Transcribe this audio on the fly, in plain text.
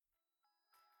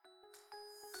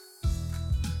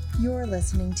You're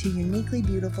listening to Uniquely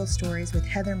Beautiful Stories with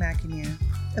Heather McInerney,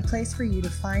 a place for you to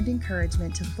find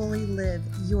encouragement to fully live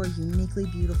your uniquely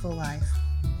beautiful life.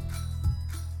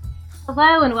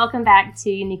 Hello and welcome back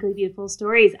to Uniquely Beautiful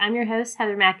Stories. I'm your host,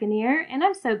 Heather McInerney, and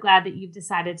I'm so glad that you've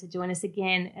decided to join us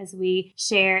again as we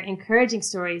share encouraging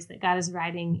stories that God is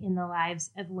writing in the lives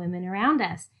of women around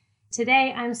us.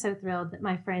 Today, I'm so thrilled that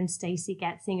my friend Stacee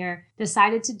Goetzinger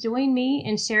decided to join me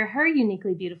and share her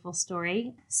uniquely beautiful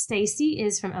story. Stacee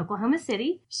is from Oklahoma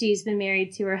City. She's been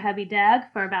married to her hubby Doug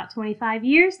for about 25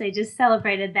 years. They just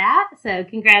celebrated that, so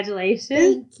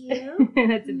congratulations. Thank you.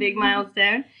 That's a big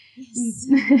milestone. Yes.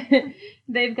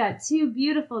 They've got two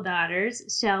beautiful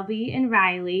daughters, Shelby and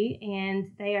Riley,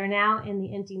 and they are now in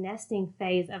the empty nesting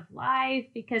phase of life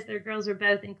because their girls are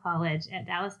both in college at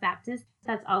Dallas Baptist.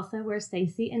 That's also where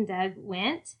Stacee and Doug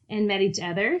went and met each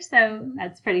other, so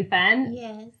that's pretty fun.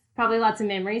 Yes. Probably lots of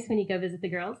memories when you go visit the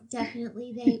girls.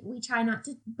 Definitely. We try not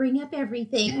to bring up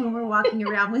everything when we're walking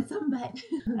around with them, but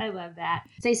I love that.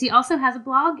 Stacee also has a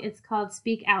blog. It's called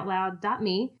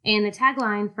speakoutloud.me, and the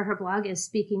tagline for her blog is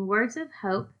speaking words of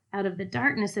hope out of the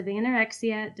darkness of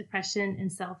anorexia, depression,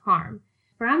 and self-harm.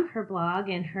 From her blog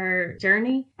and her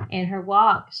journey and her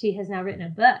walk, she has now written a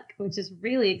book, which is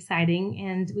really exciting,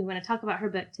 and we want to talk about her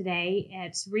book today.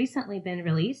 It's recently been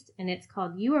released, and it's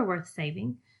called You Are Worth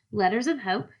Saving, Letters of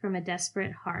Hope from a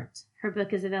Desperate Heart. Her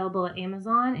book is available at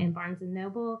Amazon and Barnes &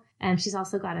 Noble. She's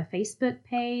also got a Facebook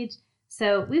page.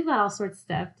 So we've got all sorts of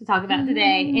stuff to talk about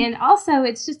today. And also,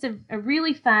 it's just a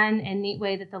really fun and neat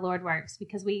way that the Lord works,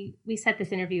 because we set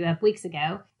this interview up weeks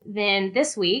ago. Then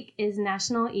this week is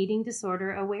National Eating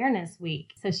Disorder Awareness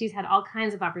Week. So she's had all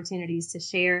kinds of opportunities to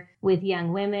share with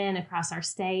young women across our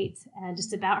state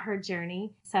just about her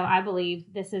journey. So I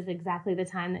believe this is exactly the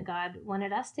time that God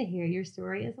wanted us to hear your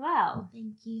story as well.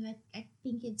 thank you. I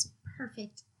think it's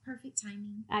perfect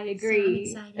timing. I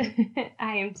agree. So I'm excited.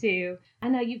 I am too. I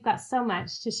know you've got so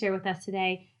much to share with us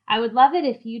today. I would love it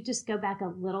if you just go back a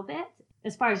little bit,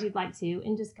 as far as you'd like to,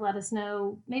 and just let us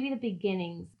know maybe the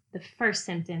beginnings, the first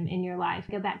symptom in your life.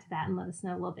 Go back to that and let us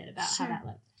know a little bit about how that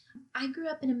looked. I grew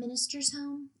up in a minister's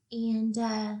home, and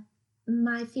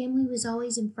my family was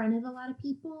always in front of a lot of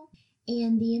people,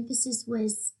 and the emphasis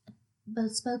was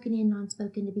both spoken and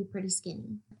non-spoken to be pretty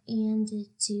skinny and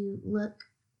to look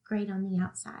great on the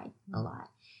outside a lot.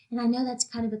 And I know that's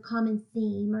kind of a common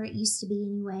theme, or it used to be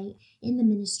anyway, in the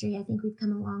ministry. I think we've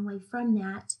come a long way from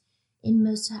that in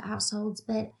most households,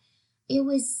 but it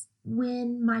was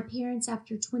when my parents,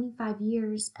 after 25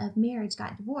 years of marriage,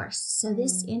 got divorced. So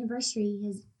this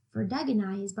anniversary for Doug and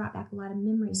I, has brought back a lot of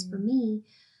memories for me.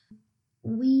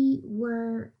 We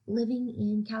were living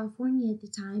in California at the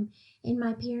time, and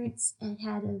my parents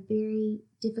had a very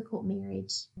difficult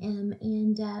marriage.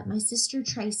 And my sister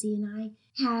Tracy and I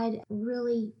had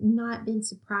really not been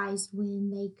surprised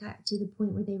when they got to the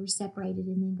point where they were separated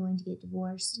and then going to get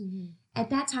divorced.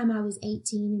 At that time, I was 18,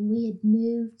 and we had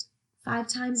moved 5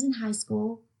 times in high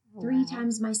school, 3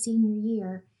 times my senior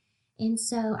year. And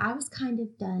so I was kind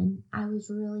of done. I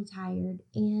was really tired.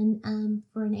 And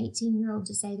for an 18-year-old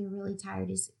to say they're really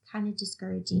tired is kind of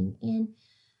discouraging.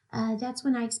 And that's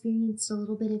when I experienced a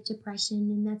little bit of depression.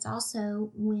 And that's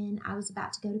also when I was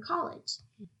about to go to college.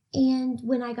 And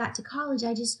when I got to college,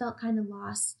 I just felt kind of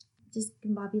lost,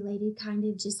 discombobulated, kind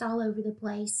of just all over the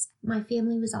place. My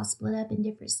family was all split up in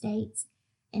different states,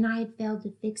 and I had failed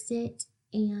to fix it.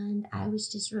 And I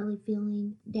was just really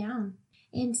feeling down.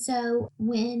 And so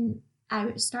when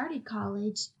I started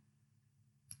college,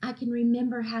 I can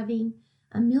remember having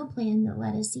a meal plan that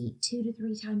let us eat 2 to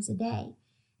 3 times a day.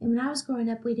 And when I was growing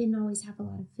up, we didn't always have a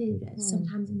lot of food.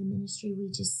 Sometimes in the ministry, we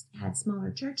just had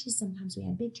smaller churches. Sometimes we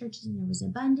had big churches and there was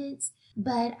abundance.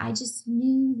 But I just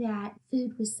knew that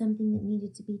food was something that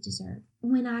needed to be deserved.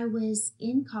 When I was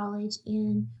in college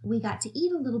and we got to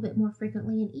eat a little bit more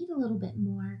frequently and eat a little bit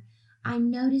more, I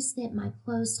noticed that my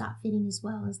clothes stopped fitting as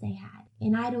well as they had.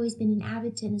 And I'd always been an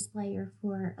avid tennis player.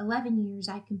 For 11 years,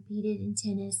 I competed in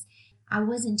tennis. I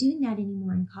wasn't doing that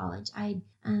anymore in college. I'd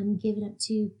given up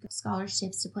 2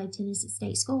 scholarships to play tennis at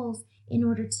state schools in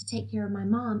order to take care of my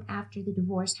mom after the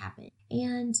divorce happened.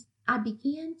 And I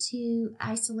began to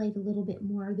isolate a little bit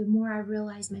more the more I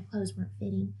realized my clothes weren't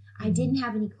fitting. I didn't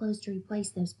have any clothes to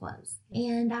replace those clothes.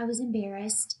 And I was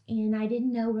embarrassed, and I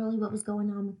didn't know really what was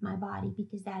going on with my body,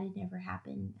 because that had never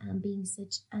happened,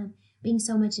 being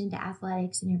so much into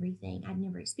athletics and everything. I'd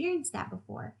never experienced that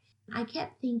before. I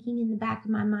kept thinking in the back of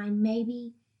my mind,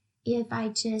 maybe if I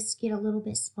just get a little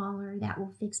bit smaller, that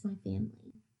will fix my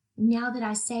family. Now that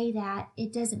I say that,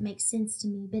 it doesn't make sense to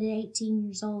me, but at 18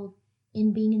 years old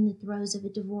and being in the throes of a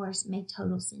divorce made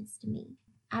total sense to me.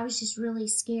 I was just really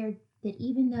scared that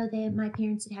even though my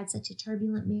parents had such a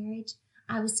turbulent marriage,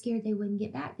 I was scared they wouldn't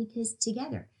get back because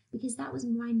that was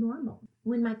my normal.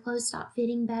 When my clothes stopped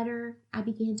fitting better, I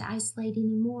began to isolate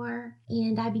anymore,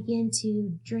 and I began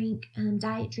to drink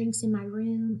diet drinks in my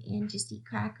room and just eat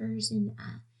crackers, and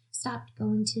stopped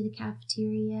going to the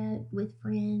cafeteria with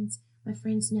friends. My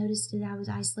friends noticed that I was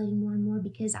isolating more and more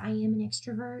because I am an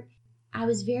extrovert. I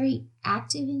was very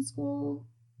active in school,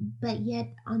 but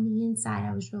yet on the inside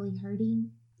I was really hurting.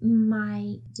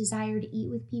 My desire to eat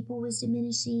with people was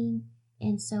diminishing,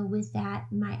 and so with that,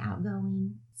 my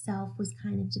outgoing self was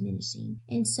kind of diminishing.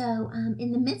 And so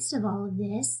in the midst of all of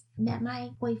this, I met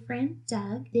my boyfriend,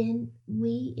 Doug. Then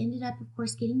we ended up, of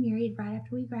course, getting married right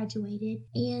after we graduated,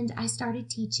 and I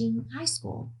started teaching high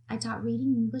school. I taught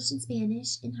reading, English, and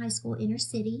Spanish in high school, inner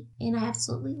city, and I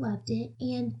absolutely loved it.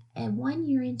 And at 1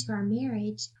 year into our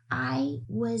marriage, I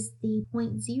was the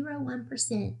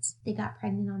 0.01% that got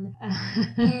pregnant on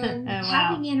the and wow.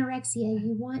 Having anorexia,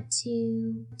 you want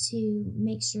to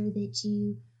make sure that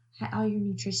all your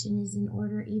nutrition is in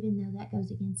order, even though that goes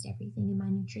against everything, and my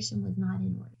nutrition was not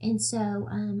in order. And so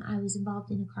I was involved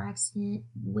in a car accident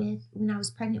when I was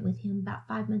pregnant with him, about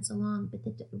 5 months along, but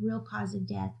the real cause of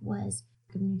death was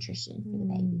of nutrition for the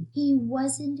baby. He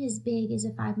wasn't as big as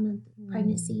a 5-month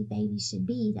pregnancy baby should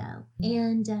be, though,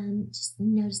 and just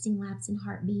noticing lapse in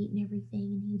heartbeat and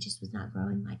everything, and he just was not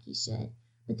growing like he should.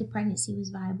 But the pregnancy was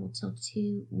viable till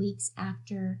 2 weeks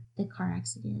after the car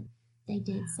accident. They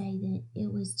did say that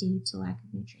it was due to lack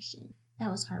of nutrition.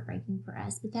 That was heartbreaking for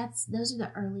us, but those are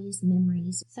the earliest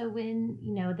memories. So when,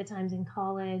 the times in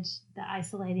college, the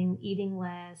isolating, eating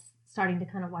less, starting to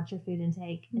kind of watch your food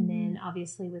intake, and then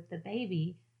obviously with the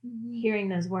baby, hearing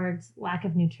those words, lack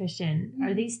of nutrition,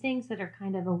 are these things that are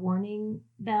kind of a warning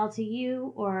bell to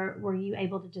you, or were you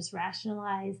able to just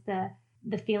rationalize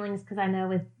the feelings? Because I know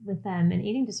with an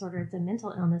eating disorder, it's a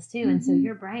mental illness too, and so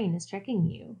your brain is tricking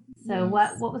you. So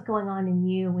what was going on in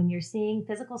you when you're seeing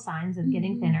physical signs of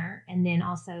getting thinner, and then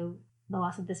also the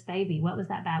loss of this baby? What was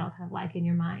that battle kind of like in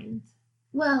your mind?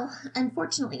 Well,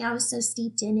 unfortunately, I was so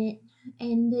steeped in it,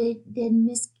 and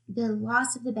the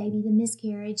loss of the baby, the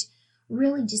miscarriage,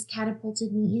 really just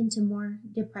catapulted me into more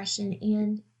depression.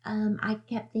 And I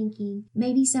kept thinking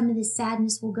maybe some of this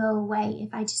sadness will go away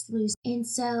if I just lose. And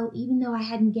so even though I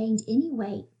hadn't gained any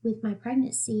weight with my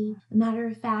pregnancy, a matter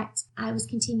of fact, I was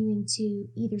continuing to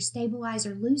either stabilize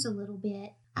or lose a little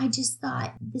bit. I just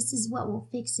thought this is what will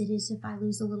fix it, is if I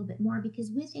lose a little bit more, because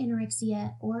with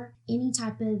anorexia or any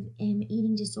type of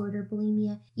eating disorder,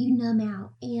 bulimia, you numb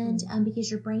out, and because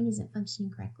your brain isn't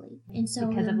functioning correctly. And so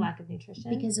because of lack of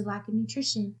nutrition. Because of lack of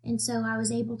nutrition. And so I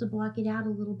was able to block it out a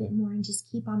little bit more and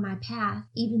just keep on my path,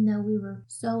 even though we were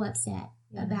so upset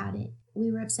about it.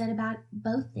 We were upset about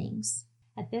both things.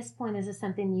 At this point, is this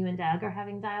something you and Doug are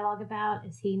having dialogue about?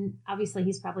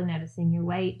 He's probably noticing your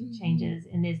weight changes,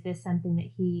 and is this something that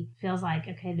he feels like,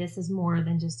 okay, this is more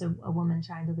than just a woman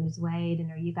trying to lose weight,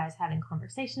 and are you guys having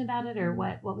conversation about it, or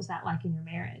what was that like in your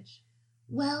marriage?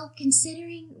 Well,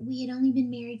 considering we had only been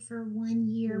married for 1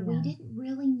 year, we didn't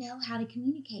really know how to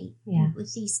communicate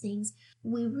with these things.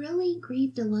 We really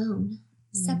grieved alone,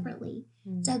 separately.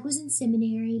 Doug was in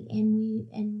seminary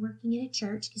and working at a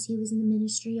church because he was in the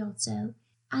ministry also.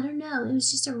 I don't know. It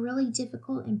was just a really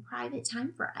difficult and private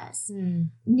time for us.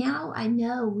 Now I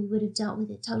know we would have dealt with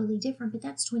it totally different, but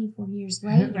that's 24 years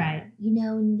later. Right. And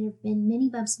there have been many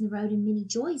bumps in the road and many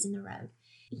joys in the road.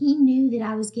 He knew that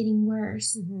I was getting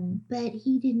worse, but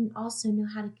he didn't also know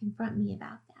how to confront me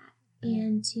about that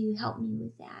and to help me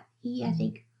with that. He, I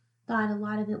think, thought a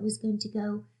lot of it was going to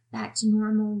go back to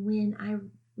normal when I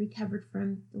recovered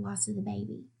from the loss of the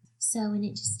baby. And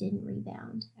it just didn't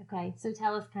rebound. Okay, so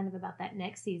tell us kind of about that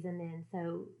next season then.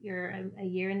 So you're a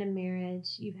year into marriage.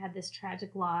 You've had this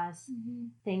tragic loss.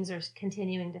 Things are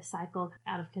continuing to cycle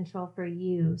out of control for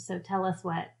you. So tell us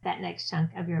what that next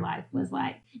chunk of your life was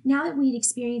like. Now that we'd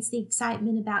experienced the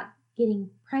excitement about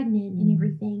getting pregnant and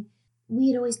everything, we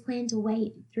had always planned to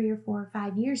wait 3 or 4 or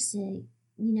 5 years to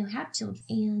have children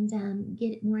and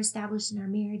get more established in our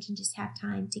marriage and just have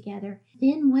time together.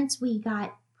 Then once we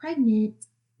got pregnant,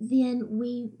 then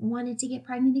we wanted to get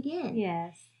pregnant again.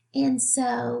 Yes. And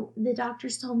so the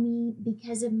doctors told me,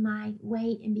 because of my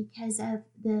weight and because of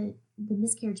the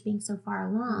miscarriage being so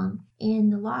far along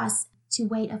and the loss, to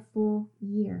wait a full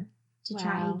year to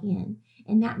try again.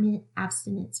 And that meant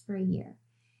abstinence for a year.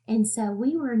 And so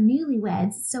we were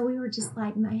newlyweds. So we were just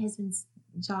like, my husband's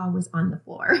jaw was on the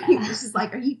floor. He was just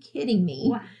like, are you kidding me?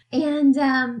 Wow.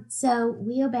 And so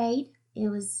we obeyed. It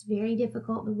was very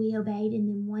difficult, but we obeyed. And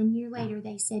then 1 year later,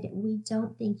 they said, we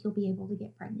don't think you'll be able to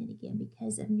get pregnant again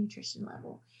because of nutrition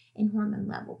level and hormone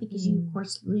level, because you, of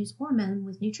course, lose hormone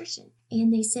with nutrition.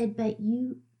 And they said, but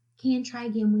you can try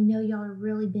again. We know y'all are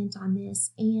really bent on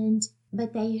this.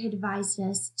 But they had advised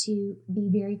us to be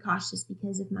very cautious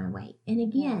because of my weight. And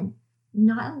again,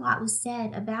 not a lot was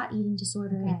said about eating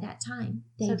disorder at that time.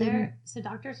 So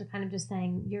doctors are kind of just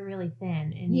saying you're really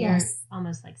thin and you're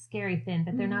almost like scary thin,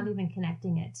 but they're not even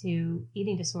connecting it to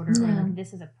eating disorder or like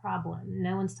this is a problem.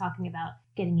 No one's talking about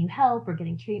getting you help or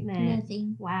getting treatment.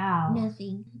 Nothing. Wow.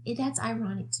 Nothing. That's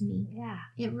ironic to me. Yeah.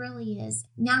 It really is.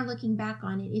 Now looking back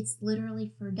on it, it's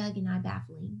literally for Doug and I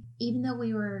baffling. Even though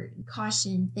we were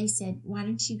cautioned, they said, why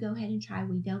don't you go ahead and try?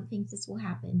 We don't think this will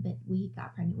happen, but we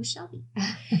got pregnant with Shelby.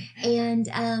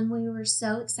 And we were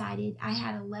so excited. I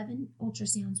had 11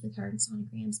 ultrasounds with her and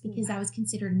sonograms because I was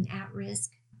considered an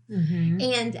at-risk.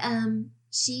 And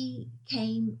she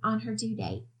came on her due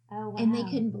date. Oh, wow. And they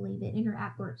couldn't believe it. And her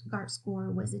Apgar score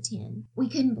was a 10. We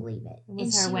couldn't believe it.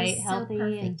 Was her weight healthy? So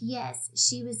perfect. Yes,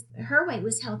 her weight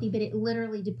was healthy, but it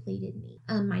literally depleted me.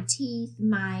 My teeth,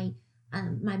 my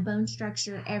bone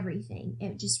structure, everything.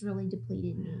 It just really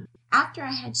depleted me. After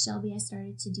I had Shelby, I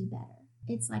started to do better.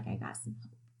 It's like I got some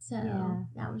hope. So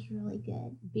that was really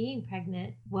good. Being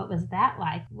pregnant, what was that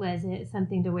like? Was it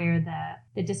something to where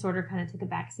the disorder kind of took a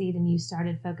backseat and you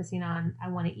started focusing on, I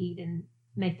want to eat and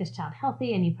make this child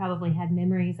healthy, and you probably had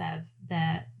memories of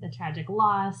the tragic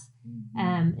loss,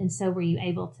 and so were you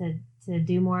able to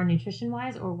do more nutrition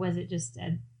wise, or was it just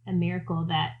a miracle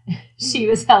that she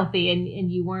was healthy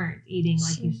and you weren't eating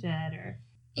like you should? Or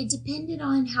it depended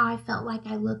on how I felt like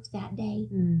I looked that day.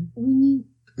 When you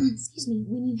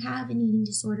when you have an eating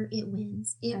disorder, it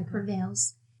wins, it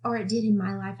prevails, or it did in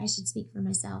my life. I should speak for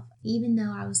myself. Even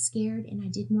though I was scared and I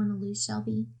didn't want to lose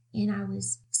Shelby, and I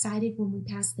was excited when we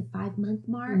passed the 5-month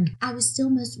mark, I was still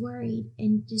most worried,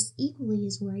 and just equally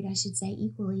as worried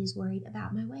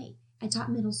about my weight. I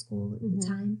taught middle school at the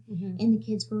time, and the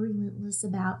kids were relentless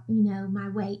about, my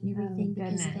weight and everything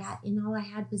because of that. And all I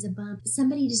had was a bump.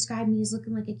 Somebody described me as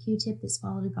looking like a Q-tip that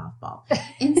swallowed a golf ball.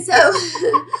 And so,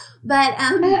 but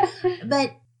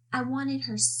I wanted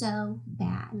her so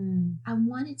bad. I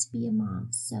wanted to be a mom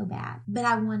so bad, but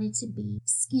I wanted to be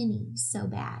skinny so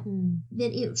bad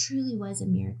that it truly was a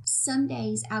miracle. Some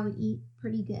days I would eat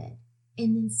pretty good.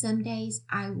 And then some days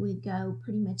I would go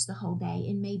pretty much the whole day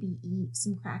and maybe eat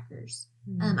some crackers.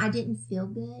 I didn't feel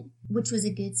good, which was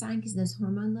a good sign because those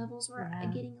hormone levels were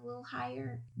getting a little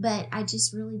higher. But I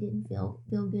just really didn't feel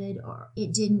good, or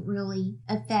it didn't really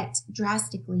affect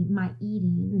drastically my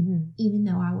eating, even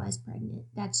though I was pregnant.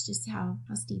 That's just how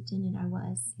steeped in it I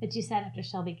was. But you said after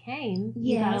Shelby came,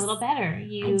 you got a little better.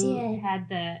 I did. Had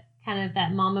the kind of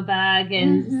that mama bug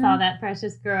and saw that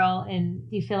precious girl, and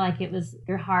do you feel like it was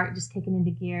your heart just kicking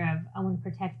into gear of, I want to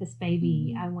protect this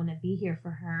baby, I want to be here for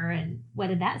her? And what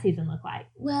did that season look like?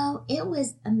 Well, it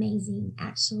was amazing,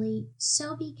 actually.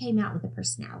 Shelby came out with a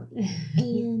personality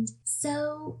and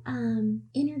so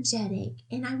energetic,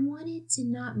 and I wanted to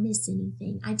not miss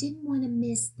anything. I didn't want to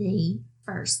miss the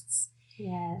firsts.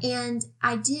 Yes. And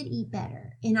I did eat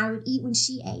better, and I would eat when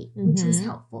she ate, which was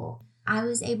helpful. I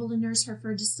was able to nurse her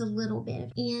for just a little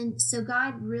bit. And so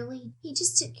God really, he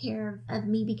just took care of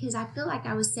me, because I feel like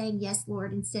I was saying, yes,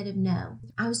 Lord, instead of no.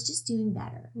 I was just doing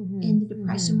better. And the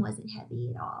depression wasn't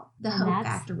heavy at all. The hope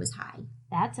factor was high.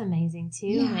 That's amazing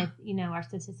too. With, our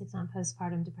statistics on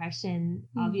postpartum depression,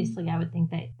 obviously I would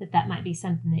think that might be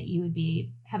something that you would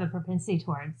have a propensity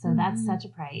towards. So that's such a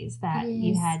praise that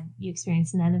you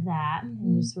experienced none of that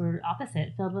and just were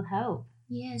opposite, filled with hope.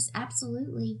 Yes,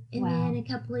 absolutely. And then a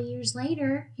couple of years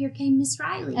later, here came Miss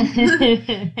Riley.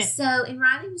 And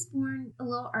Riley was born a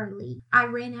little early. I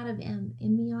ran out of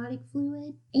amniotic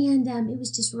fluid, and it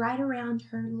was just right around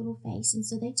her little face. And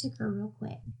so they took her real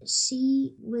quick.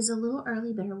 She was a little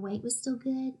early, but her weight was still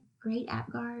good. Great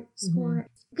Apgar score.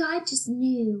 God just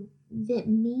knew that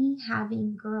me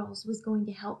having girls was going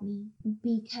to help me,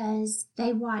 because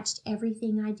they watched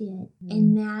everything I did,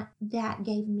 and that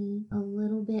gave me a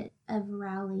little bit of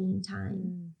rallying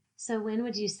time. So when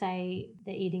would you say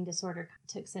the eating disorder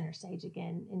took center stage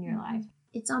again in your life?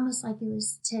 It's almost like it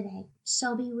was today.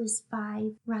 Shelby was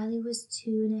 5, Riley was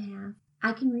 2.5.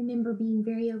 I can remember being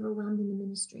very overwhelmed in the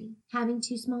ministry, having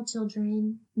 2 small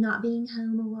children, not being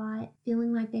home a lot,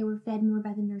 feeling like they were fed more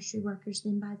by the nursery workers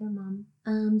than by their mom,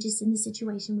 just in the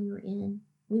situation we were in.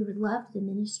 We loved the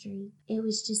ministry. It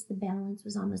was just the balance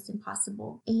was almost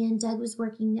impossible. And Doug was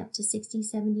working up to 60,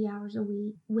 70 hours a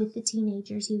week with the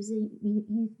teenagers. He was a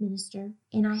youth minister,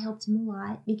 and I helped him a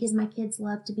lot because my kids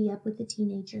loved to be up with the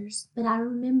teenagers. But I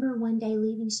remember one day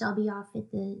leaving Shelby off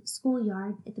at the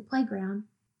schoolyard at the playground.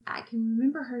 I can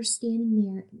remember her standing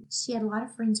there. She had a lot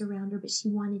of friends around her, but she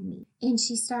wanted me. And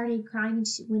she started crying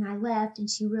when I left, and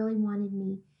she really wanted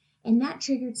me. And that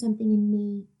triggered something in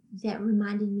me that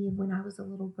reminded me of when I was a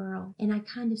little girl. And I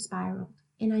kind of spiraled.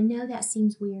 And I know that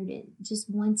seems weird in just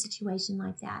one situation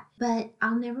like that, but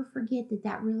I'll never forget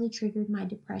that really triggered my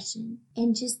depression.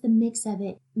 And just the mix of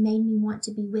it made me want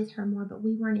to be with her more, but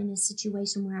we weren't in a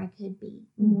situation where I could be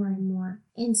more and more.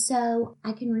 And so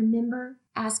I can remember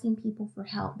asking people for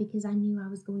help because I knew I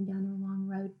was going down a long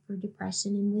road for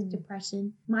depression. And with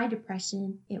depression, my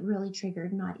depression, it really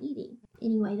triggered not eating.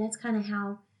 Anyway, that's kind of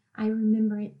how I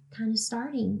remember it kind of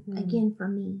starting again for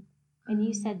me. And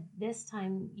you said this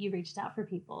time you reached out for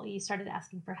people. You started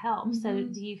asking for help. So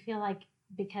do you feel like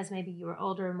because maybe you were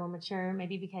older and more mature,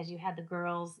 maybe because you had the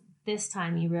girls, this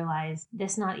time you realized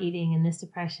this not eating and this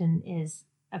depression is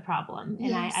a problem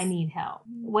and I need help?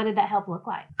 What did that help look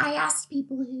like? I asked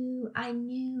people who I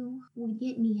knew would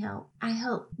get me help, I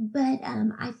hope. But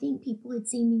I think people had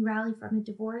seen me rally from a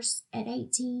divorce at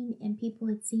 18, and people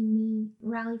had seen me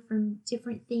rally from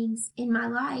different things in my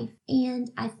life. And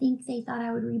I think they thought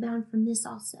I would rebound from this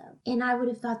also. And I would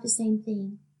have thought the same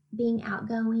thing. Being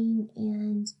outgoing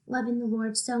and loving the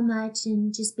Lord so much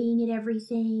and just being at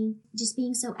everything, just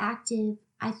being so active.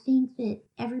 I think that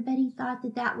everybody thought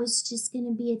that was just going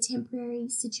to be a temporary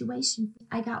situation.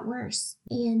 I got worse.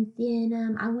 And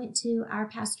then I went to our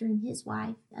pastor and his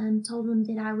wife, told them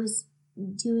that I was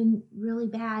doing really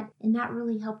bad. And that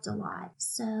really helped a lot.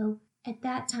 So at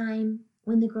that time,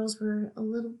 when the girls were a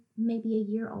little, maybe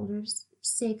a year older,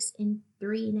 6 and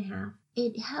 3.5,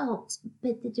 it helped,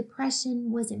 but the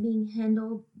depression wasn't being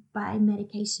handled by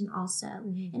medication also.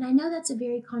 And I know that's a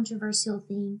very controversial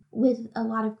thing with a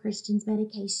lot of Christians,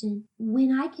 medication.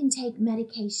 When I can take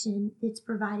medication that's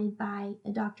provided by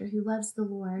a doctor who loves the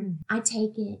Lord, I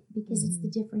take it because it's the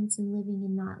difference in living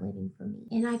and not living for me.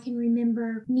 And I can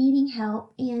remember needing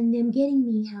help and them getting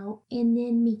me help and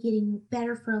then me getting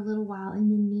better for a little while and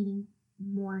then needing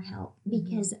more help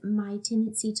because my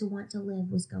tendency to want to live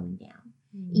was going down.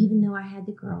 Even though I had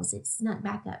the girls, it snuck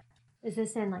back up. Is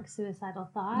this in like suicidal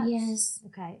thoughts? Yes.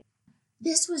 Okay.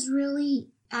 This was really,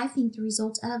 I think, the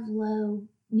result of low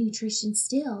nutrition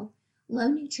still. Low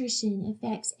nutrition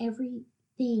affects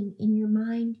everything in your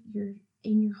mind,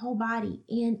 in your whole body.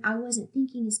 And I wasn't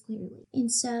thinking as clearly.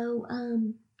 And so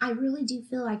I really do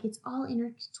feel like it's all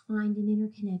intertwined and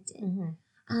interconnected.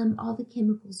 All the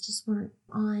chemicals just weren't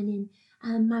on.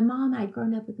 And my mom, I'd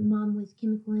grown up with a mom with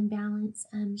chemical imbalance.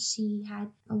 She had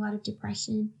a lot of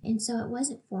depression. And so it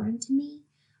wasn't foreign to me,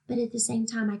 but at the same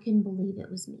time, I couldn't believe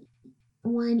it was me.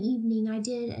 One evening, I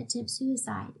did attempt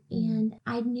suicide, and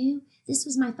I knew this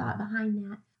was my thought behind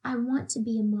that. I want to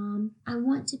be a mom. I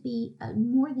want to be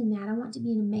more than that. I want to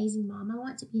be an amazing mom. I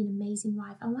want to be an amazing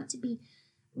wife. I want to be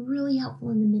really helpful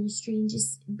in the ministry and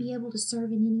just be able to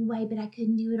serve in any way, but I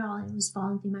couldn't do it all. And it was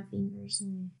falling through my fingers.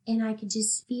 And I could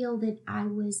just feel that I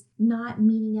was not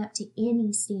meeting up to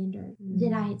any standard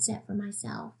that I had set for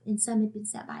myself. And some had been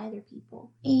set by other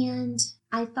people. And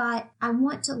I thought, I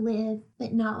want to live,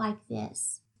 but not like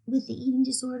this. With the eating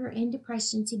disorder and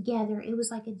depression together, it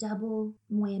was like a double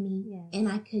whammy. And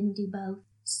I couldn't do both.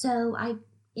 So I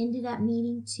ended up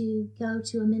needing to go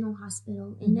to a mental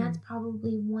hospital. And that's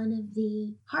probably one of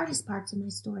the hardest parts of my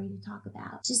story to talk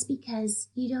about, just because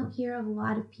you don't hear of a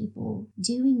lot of people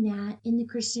doing that in the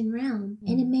Christian realm.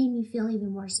 And it made me feel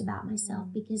even worse about myself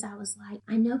because I was like,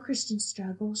 I know Christians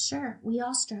struggle. Sure, we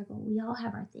all struggle. We all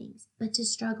have our things. But to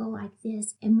struggle like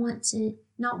this and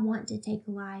not want to take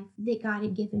a life that God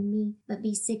had given me, but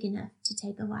be sick enough to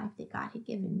take a life that God had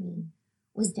given me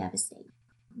was devastating.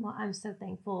 Well, I'm so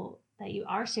thankful that you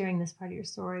are sharing this part of your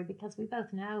story because we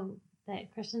both know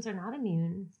that Christians are not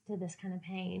immune to this kind of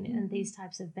pain and these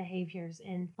types of behaviors.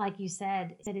 And like you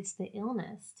said, that it's the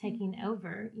illness taking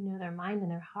over, their mind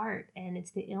and their heart. And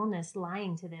it's the illness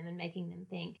lying to them and making them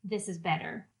think this is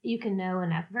better. You can know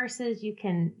enough verses, you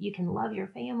can love your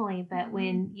family, but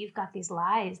when you've got these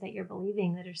lies that you're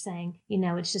believing that are saying,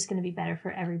 it's just going to be better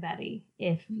for everybody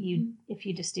if you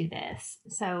just do this.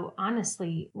 So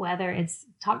honestly, whether it's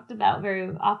talked about very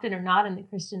often or not in the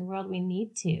Christian world, we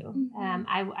need to.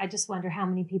 I just wonder how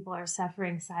many people are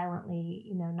suffering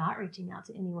silently, not reaching out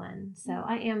to anyone. So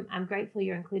I'm grateful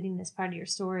you're including this part of your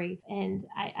story. And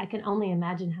I can only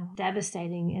imagine how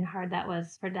devastating and hard that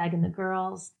was for Doug and the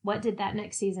girls. What did that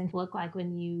next season season look like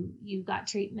when you got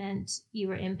treatment? You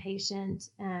were inpatient.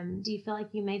 Do you feel like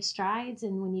you made strides?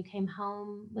 And when you came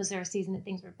home, was there a season that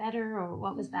things were better, or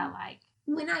what was that like?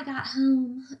 When I got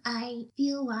home, I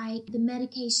feel like the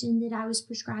medication that I was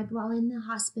prescribed while in the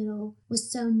hospital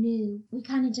was so new. We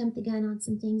kind of jumped the gun on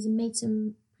some things and made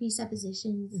some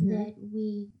presuppositions that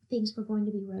things were going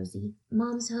to be rosy.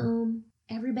 Mom's home.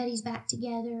 Everybody's back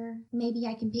together. Maybe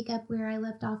I can pick up where I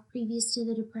left off previous to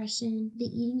the depression. The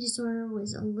eating disorder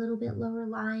was a little bit lower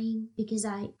lying because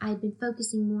I'd been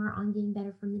focusing more on getting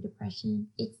better from the depression.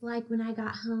 It's like when I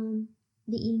got home,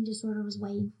 the eating disorder was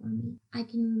waiting for me. I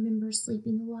can remember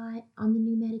sleeping a lot on the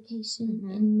new medication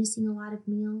and missing a lot of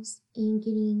meals and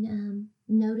getting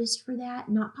noticed for that,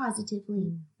 not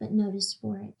positively, but noticed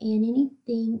for it. And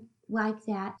anything like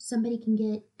that, somebody can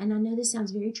get, and I know this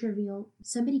sounds very trivial,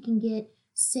 somebody can get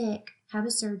sick, have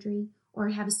a surgery, or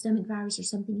have a stomach virus or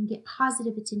something and get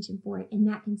positive attention for it, and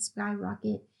that can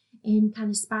skyrocket and kind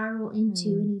of spiral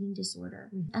into an eating disorder.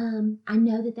 I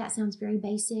know that sounds very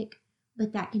basic,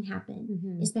 but that can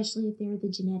happen, especially if there are the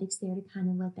genetics there to kind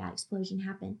of let that explosion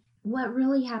happen. What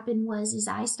really happened is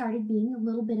I started being a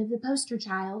little bit of the poster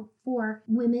child for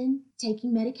women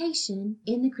taking medication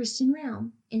in the Christian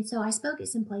realm. And so I spoke at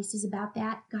some places about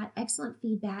that, got excellent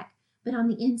feedback. But on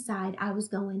the inside, I was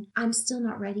going, I'm still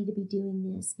not ready to be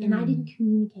doing this. And I didn't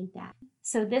communicate that.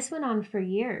 So this went on for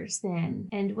years then.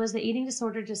 And was the eating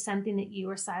disorder just something that you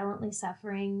were silently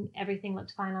suffering? Everything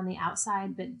looked fine on the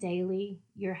outside, but daily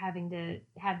you're having to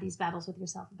have these battles with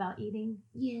yourself about eating?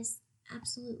 Yes,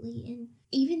 absolutely. And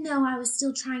even though I was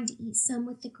still trying to eat some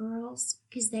with the girls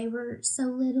because they were so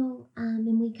little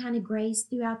and we kind of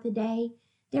grazed throughout the day,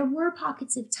 there were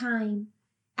pockets of time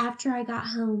after I got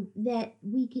home that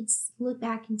we could look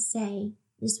back and say,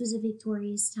 this was a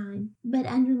victorious time. But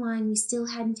underlying, we still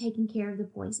hadn't taken care of the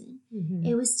poison.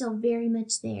 It was still very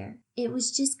much there. It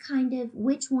was just kind of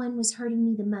which one was hurting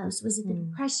me the most. Was it the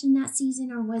depression that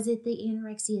season or was it the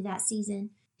anorexia that season?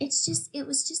 It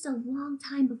was just a long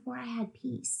time before I had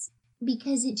peace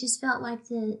because it just felt like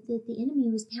the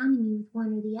enemy was pounding me with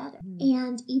one or the other.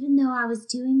 And even though I was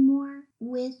doing more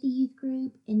with the youth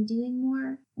group and doing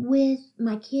more with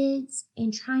my kids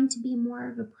and trying to be more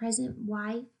of a present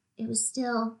wife, it was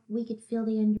still, we could feel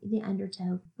the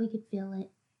undertow. We could feel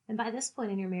it. And by this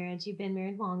point in your marriage, you've been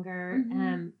married longer.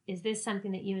 Is this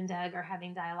something that you and Doug are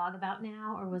having dialogue about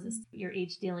now, or was this you're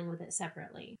each dealing with it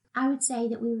separately? I would say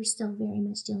that we were still very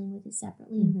much dealing with it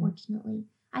separately, unfortunately.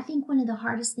 I think one of the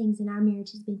hardest things in our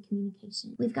marriage has been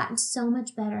communication. We've gotten so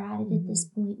much better at it at this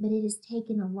point, but it has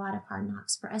taken a lot of hard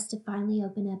knocks for us to finally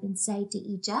open up and say to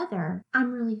each other,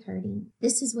 I'm really hurting.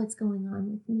 This is what's going on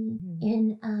with me,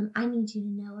 and I need you to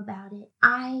know about it.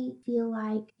 I feel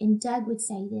like, and Doug would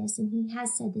say this, and he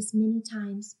has said this many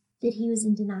times, that he was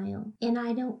in denial. And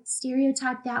I don't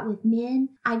stereotype that with men.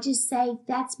 I just say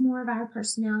that's more of our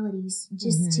personalities.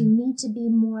 Just to me to be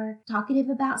more talkative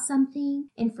about something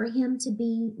and for him to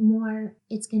be more,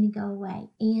 it's going to go away.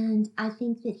 And I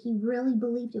think that he really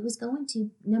believed it was going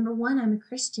to. Number one, I'm a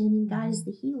Christian and God is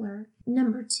the healer.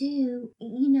 Number two,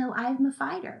 I'm a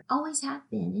fighter. Always have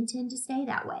been, intend to stay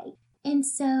that way. And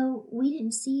so we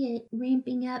didn't see it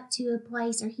ramping up to a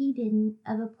place, or he didn't,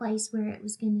 of a place where it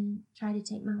was going to try to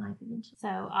take my life eventually.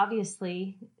 So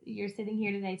obviously you're sitting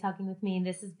here today talking with me, and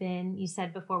this has been, you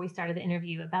said before we started the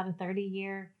interview, about a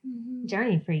 30-year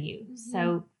journey for you.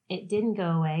 So it didn't go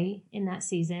away in that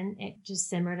season. It just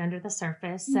simmered under the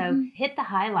surface. So hit the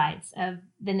highlights of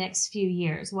the next few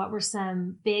years. What were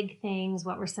some big things?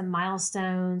 What were some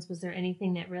milestones? Was there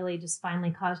anything that really just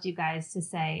finally caused you guys to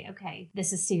say, okay,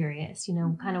 this is serious?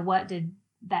 Kind of what did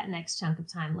that next chunk of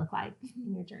time look like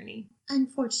in your journey?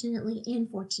 Unfortunately and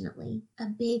fortunately, a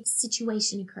big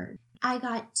situation occurred. I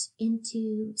got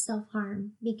into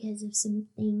self-harm because of some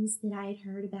things that I had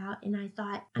heard about, and I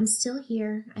thought, I'm still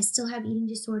here, I still have eating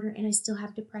disorder, and I still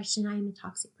have depression. I am a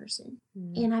toxic person.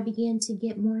 And I began to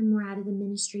get more and more out of the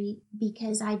ministry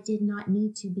because I did not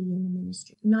need to be in the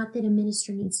ministry. Not that a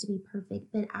minister needs to be perfect,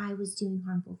 but I was doing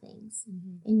harmful things.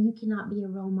 And you cannot be a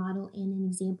role model and an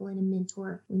example and a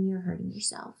mentor when you're hurting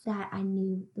yourself. That I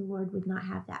knew the Lord would not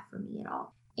have that for me at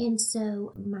all. And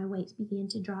so my weight began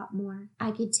to drop more.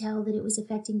 I could tell that it was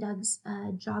affecting Doug's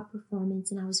job performance,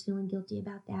 and I was feeling guilty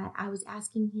about that. I was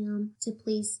asking him to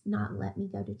please not let me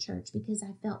go to church because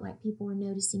I felt like people were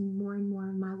noticing more and more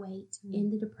of my weight and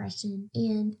the depression,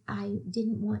 and I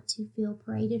didn't want to feel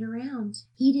paraded around.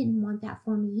 He didn't want that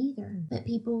for me either, but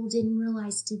people didn't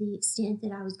realize to the extent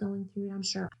that I was going through it, I'm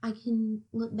sure. I can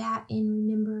look back and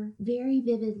remember very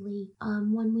vividly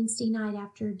one Wednesday night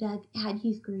after Doug had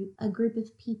youth group, a group of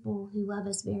people who love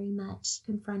us very much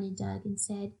confronted Doug and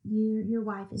said, your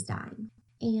wife is dying.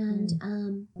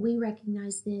 And we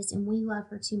recognize this, and we love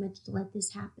her too much to let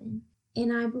this happen.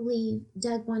 And I believe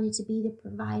Doug wanted to be the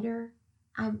provider.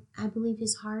 I believe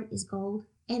his heart is gold.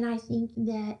 And I think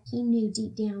that he knew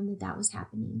deep down that that was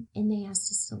happening, and they asked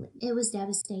us to leave. It was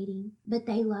devastating, but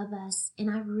they love us, and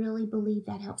I really believe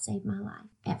that helped save my life.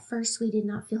 At first, we did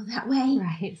not feel that way.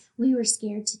 Right. We were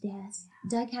scared to death.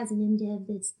 Doug has an MDiv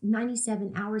that's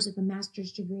 97 hours of a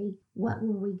master's degree. What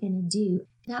were we going to do?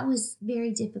 That was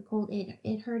very difficult.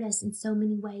 It hurt us in so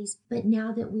many ways. But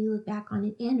now that we look back on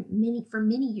it, and for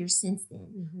many years since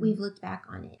then, we've looked back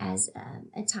on it as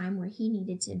a time where he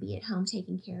needed to be at home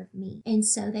taking care of me. And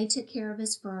so they took care of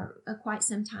us for quite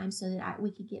some time so that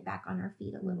we could get back on our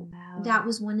feet a little. Wow. That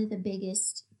was one of the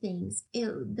biggest things.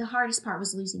 The hardest part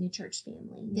was losing a church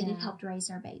family that had helped raise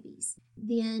our babies.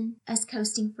 Then us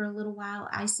coasting for a little while,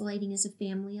 isolating as a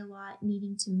family a lot,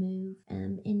 needing to move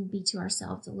and be to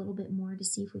ourselves a little bit more to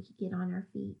see if we could get on our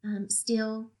feet.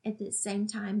 Still, at the same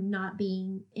time, not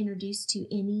being introduced to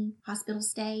any hospital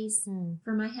stays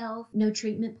for my health, no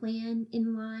treatment plan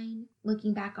in line.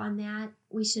 Looking back on that,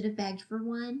 we should have begged for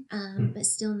one, but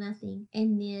still nothing.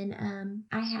 And then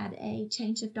I had a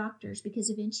change of doctors because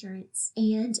of insurance.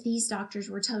 And these doctors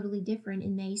were totally different.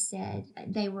 And they said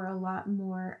they were a lot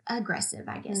more aggressive,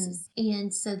 I guess.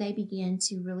 And so they began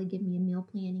to really give me a meal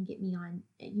plan and get me on,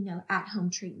 at-home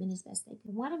treatment as best they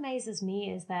could. What amazes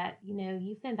me is that,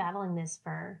 you've been battling this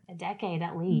for a decade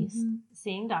at least,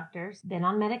 seeing doctors, been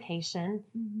on medication.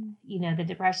 The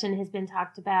depression has been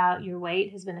talked about. Your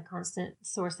weight has been a constant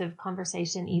source of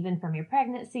conversation, even from your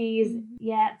pregnancies.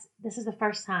 Yet this is the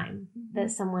first time that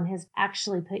someone has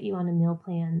actually put you on a meal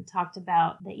plan, talked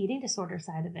about the eating disorder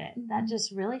side of it. That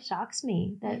just really shocks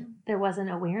me that there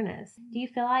wasn't awareness. Do you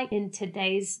feel like in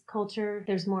today's culture,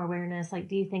 there's more awareness? Like,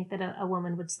 do you think that a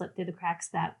woman would slip through the cracks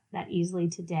that easily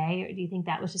today? Or do you think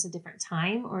that was just a different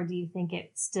time? Or do you think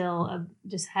it still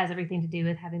just has everything to do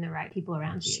with having the right people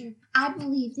around you? Sure. I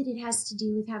believe that it has to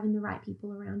do with having the right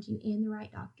people around you and the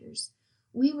right doctors.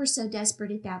 We were so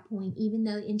desperate at that point, even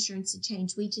though insurance had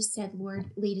changed, we just said,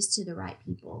 Lord, lead us to the right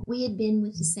people. We had been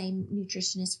with the same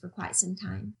nutritionist for quite some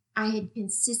time. I had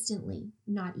consistently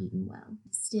not eaten well.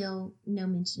 Still no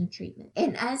mention of treatment.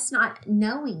 And us not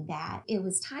knowing that it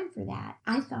was time for that,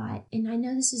 I thought, and I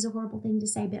know this is a horrible thing to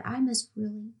say, but I must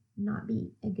really not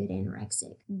be a good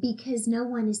anorexic because no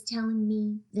one is telling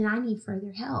me that I need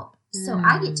further help. So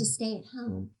I get to stay at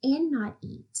home and not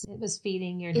eat. It was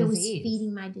feeding your disease. It was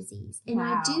feeding my disease. And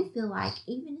I do feel like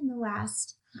even in the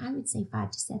last, I would say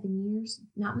 5 to 7 years,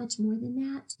 not much more than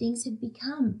that, things have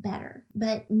become better,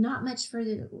 but not much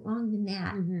further along than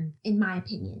that, in my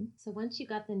opinion. So once you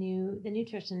got the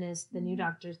nutritionist, the new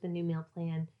doctors, the new meal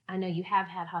plan, I know you have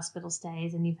had hospital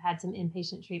stays and you've had some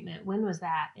inpatient treatment. When was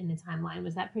that in the timeline?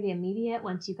 Was that pretty immediate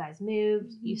once you guys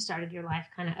moved? You started your life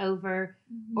kind of over?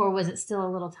 Or was it still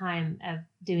a little time of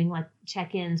doing like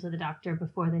check-ins with a doctor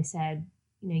before they said,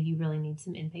 you really need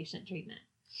some inpatient treatment?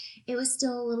 It was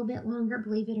still a little bit longer,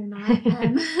 believe it or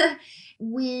not.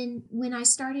 When I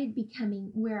started becoming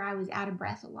where I was out of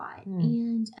breath a lot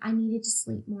and I needed to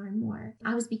sleep more and more,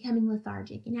 I was becoming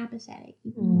lethargic and apathetic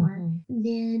even more.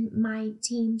 Then my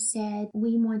team said,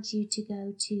 we want you to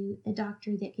go to a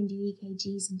doctor that can do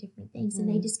EKGs and different things.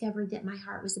 And they discovered that my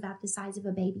heart was about the size of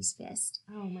a baby's fist.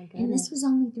 Oh my goodness. And this was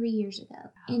only 3 years ago.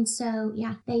 And so,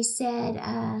 they said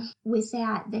with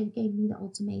that, they gave me the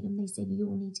ultimatum. They said, you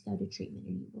will need to go to treatment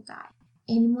or you will die.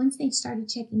 And once they started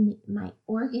checking my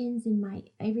organs and my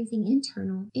everything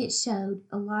internal, it showed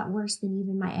a lot worse than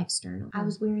even my external. I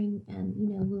was wearing,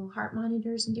 little heart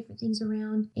monitors and different things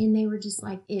around. And they were just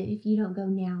like, if you don't go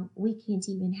now, we can't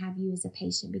even have you as a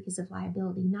patient because of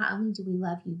liability. Not only do we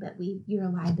love you, but you're a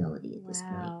liability at this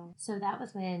point. So that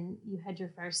was when you had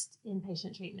your first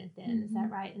inpatient treatment then, is that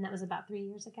right? And that was about 3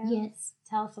 years ago? Yes.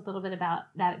 Tell us a little bit about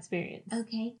that experience.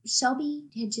 Okay. Shelby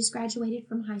had just graduated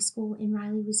from high school and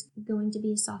Riley was going to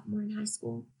be a sophomore in high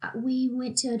school. We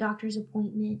went to a doctor's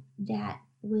appointment that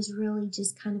was really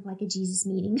just kind of like a Jesus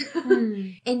meeting.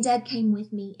 And Dad came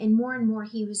with me, and more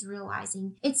he was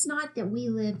realizing it's not that we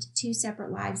lived 2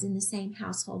 separate lives in the same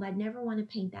household. I'd never want to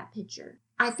paint that picture.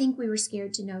 I think we were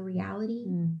scared to know reality.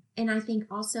 And I think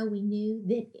also we knew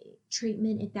that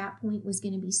treatment at that point was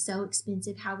going to be so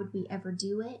expensive. How would we ever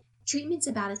do it? treatment's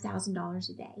about $1,000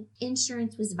 a day.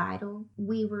 Insurance was vital.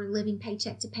 We were living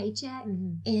paycheck to paycheck.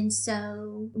 And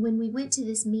so when we went to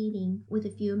this meeting with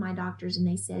a few of my doctors and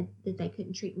they said that they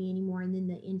couldn't treat me anymore, and then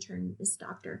the internist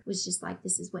doctor was just like,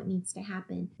 this is what needs to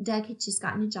happen. Doug had just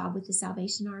gotten a job with the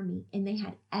Salvation Army and they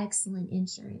had excellent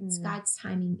insurance. God's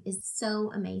timing is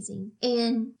so amazing.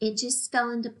 And it just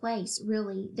fell into place,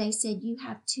 really. They said, you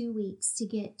have 2 weeks to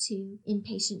get to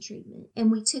inpatient treatment. And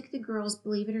we took the girls,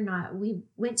 believe it or not, we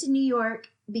went to New York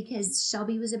because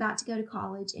Shelby was about to go to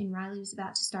college and Riley was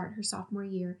about to start her sophomore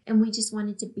year. And we just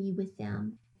wanted to be with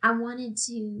them. I wanted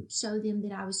to show them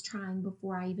that I was trying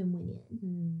before I even went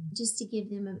in, just to give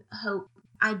them a hope.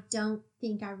 I don't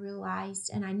think I realized,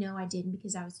 and I know I didn't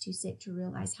because I was too sick to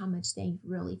realize how much they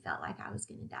really felt like I was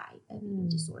going to die of eating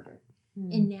disorder.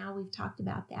 And now we've talked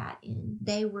about that, and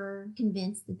they were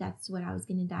convinced that that's what I was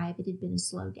going to die of. It had been a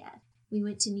slow death. We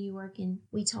went to New York and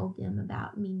we told them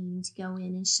about me needing to go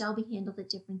in, and Shelby handled it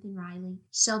different than Riley.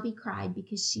 Shelby cried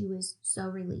because she was so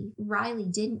relieved. Riley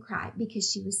didn't cry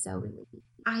because she was so relieved.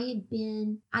 I had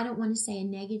been, I don't want to say a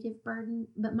negative burden,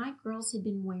 but my girls had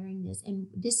been wearing this and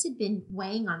this had been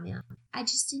weighing on them. I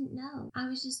just didn't know. I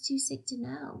was just too sick to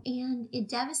know. And it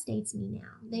devastates me now.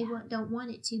 They don't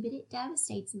want it to, but it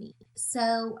devastates me.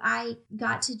 So I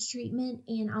got to treatment,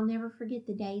 and I'll never forget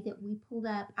the day that we pulled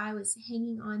up. I was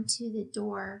hanging onto the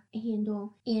door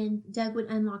handle, and Doug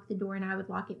would unlock the door and I would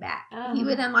lock it back. He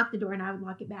would unlock the door and I would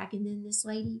lock it back. And then this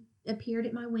lady appeared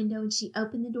at my window and she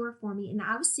opened the door for me, and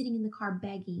I was sitting in the car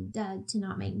begging Doug to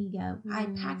not make me go. I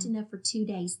had packed enough for 2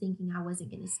 days thinking I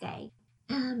wasn't going to stay.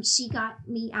 She got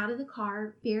me out of the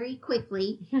car very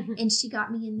quickly and she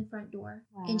got me in the front door.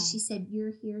 And she said,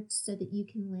 you're here so that you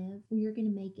can live. You're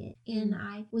going to make it. And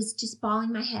I was just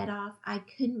bawling my head off. I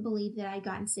couldn't believe that I'd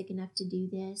gotten sick enough to do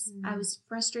this. I was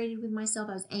frustrated with myself.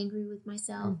 I was angry with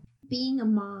myself. Being a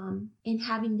mom and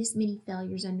having this many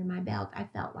failures under my belt, I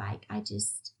felt like I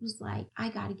just was like, I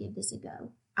got to give this a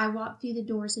go. I walked through the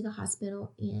doors of the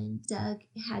hospital and Doug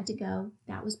had to go.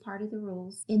 That was part of the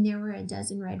rules. And there were a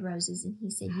dozen red roses, and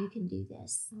he said, you can do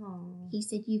this. He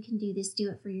said, you can do this. Do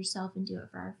it for yourself and do it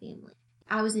for our family.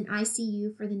 I was in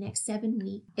ICU for the next 7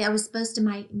 weeks. I was supposed to,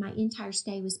 my entire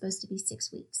stay was supposed to be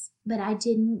 6 weeks. But I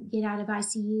didn't get out of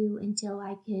ICU until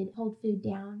I could hold food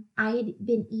down. I had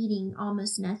been eating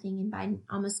almost nothing, and by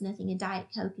almost nothing, a Diet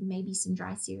Coke and maybe some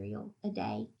dry cereal a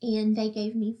day. And they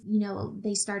gave me,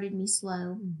 they started me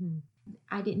slow.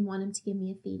 I didn't want them to give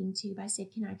me a feeding tube. I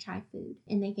said, can I try food?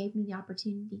 And they gave me the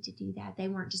opportunity to do that. They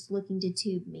weren't just looking to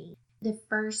tube me. The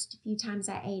first few times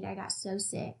I ate, I got so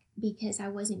sick because I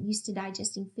wasn't used to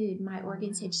digesting food. My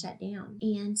organs had shut down.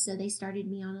 And so they started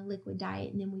me on a liquid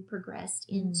diet, and then we progressed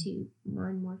into more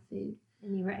and more food.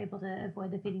 And you were able to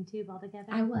avoid the feeding tube altogether?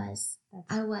 I was,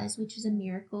 which was a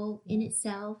miracle in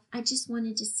itself. I just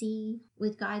wanted to see,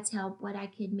 with God's help, what I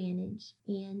could manage.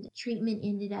 And treatment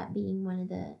ended up being one of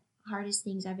the hardest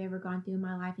things I've ever gone through in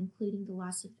my life, including the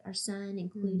loss of our son,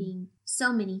 including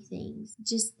so many things.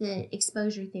 Just the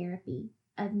exposure therapy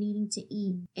of needing to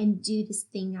eat and do this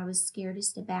thing I was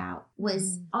scaredest about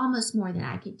was almost more than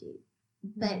I could do.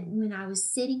 But when I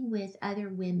was sitting with other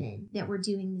women that were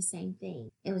doing the same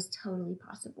thing, it was totally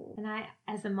possible. And I,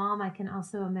 as a mom, I can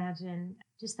also imagine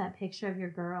just that picture of your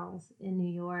girls in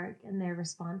New York and their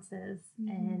responses.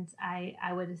 And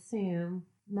I would assume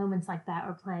moments like that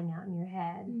were playing out in your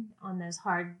head on those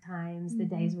hard times, the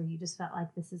days where you just felt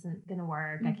like this isn't going to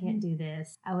work. I can't do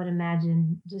this. I would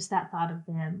imagine just that thought of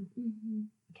them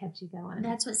kept you going.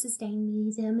 That's what sustained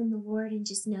me, them and the Lord, and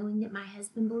just knowing that my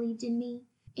husband believed in me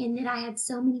and that I had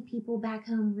so many people back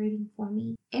home rooting for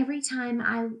me. Every time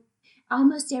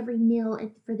almost every meal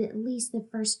for at least the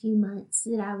first few months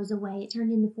that I was away, it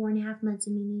turned into 4.5 months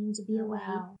of me needing to be away.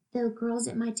 Wow. The girls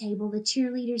at my table, the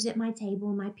cheerleaders at my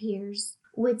table, my peers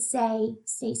would say,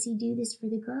 Stacee, do this for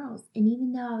the girls. And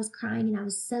even though I was crying and I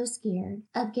was so scared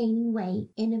of gaining weight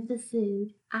and of the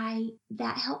food,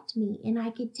 that helped me, and I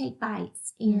could take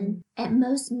bites. And at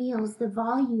most meals, the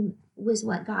volume was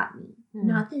what got me.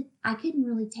 Not that I couldn't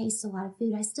really taste a lot of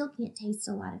food. I still can't taste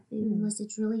a lot of food unless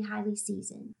it's really highly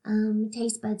seasoned.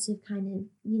 Taste buds have kind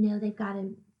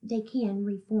of, they can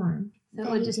reform. So it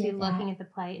would just be looking at the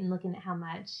plate and looking at how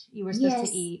much you were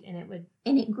supposed to eat, and it would...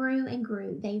 And it grew and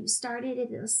grew. They started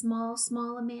at a small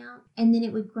amount, and then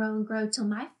it would grow and grow till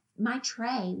my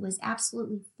tray was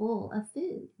absolutely full of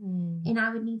food. And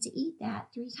I would need to eat that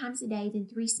 3 times a day, then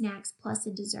 3 snacks plus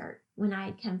a dessert when I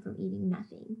had come from eating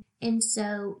nothing. And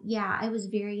so, yeah, it was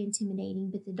very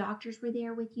intimidating, but the doctors were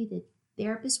there with you. The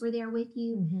therapists were there with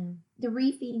you. The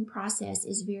refeeding process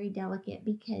is very delicate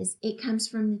because it comes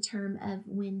from the term of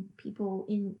when people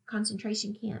in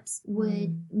concentration camps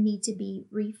would need to be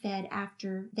refed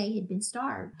after they had been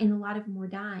starved. And a lot of them were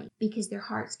dying because their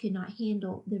hearts could not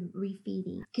handle the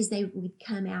refeeding, because they would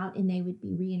come out and they would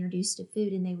be reintroduced to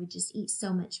food and they would just eat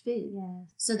so much food.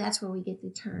 Yes. So that's where we get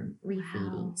the term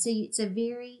refeeding. Wow. So it's a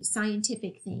very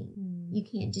scientific thing. You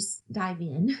can't just dive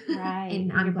in. Right.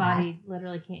 And your body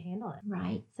literally can't handle it.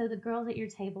 Right. So the girls at your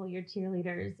table, your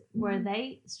cheerleaders, were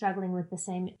they struggling with the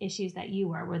same issues that you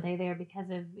were? Were they there because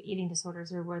of eating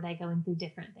disorders, or were they going through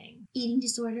different things? Eating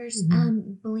disorders,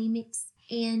 bulimics,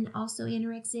 and also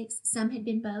anorexics. Some had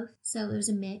been both, so it was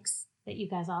a mix. That you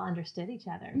guys all understood each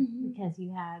other because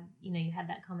you had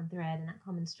that common thread and that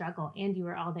common struggle, and you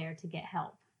were all there to get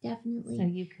help. Definitely. So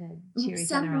you could cheer each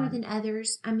Some other more on. than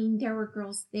others. I mean, there were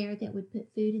girls there that would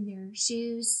put food in their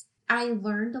shoes. I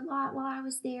learned a lot while I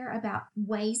was there about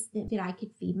ways that I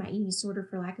could feed my eating disorder,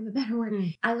 for lack of a better word.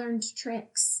 I learned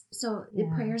tricks. So the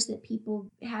prayers that people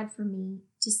had for me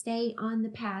to stay on the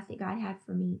path that God had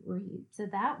for me were huge. So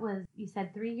that was, you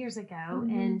said, 3 years ago,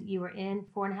 and you were in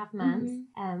 4.5 months.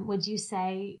 Would you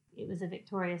say it was a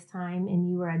victorious time and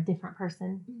you were a different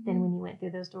person than when you went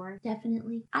through those doors?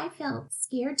 Definitely. I felt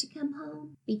scared to come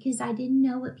home because I didn't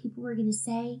know what people were going to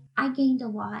say. I gained a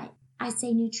lot. I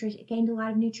say gained a lot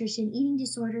of nutrition. Eating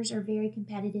disorders are very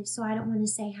competitive, so I don't want to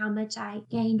say how much I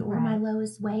gained or my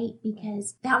lowest weight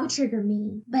because that would trigger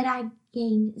me. But I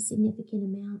gained a significant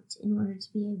amount in order to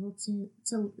be able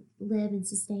to live and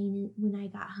sustain it when I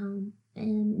got home.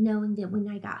 And knowing that when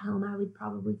I got home, I would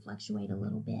probably fluctuate a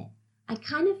little bit. I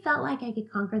kind of felt like I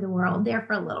could conquer the world there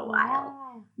for a little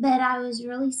while. But I was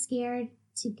really scared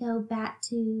to go back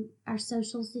to our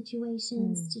social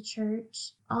situations, to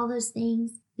church, all those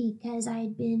things, because I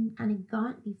had been kind of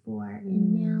gaunt before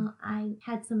and now I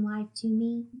had some life to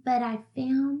me. But I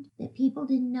found that people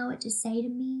didn't know what to say to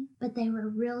me, but they were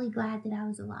really glad that I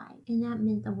was alive. And that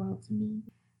meant the world to me.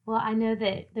 Well, I know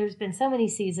that there's been so many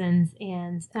seasons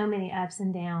and so many ups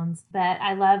and downs, but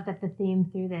I love that the theme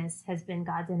through this has been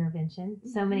God's intervention.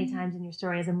 So many times in your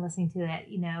story, as I'm listening to it,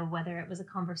 whether it was a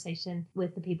conversation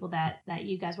with the people that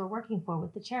you guys were working for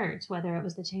with the church, whether it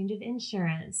was the change of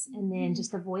insurance, and then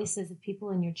just the voices of people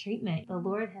in your treatment, the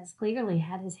Lord has clearly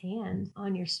had his hand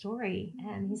on your story,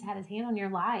 and he's had his hand on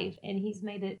your life, and he's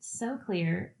made it so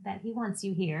clear that he wants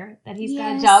you here, that he's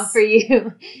got a job for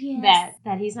you,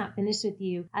 that he's not finished with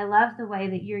you. I love the way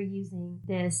that you're using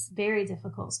this very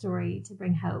difficult story to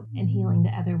bring hope and healing to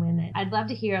other women. I'd love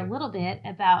to hear a little bit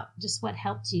about just what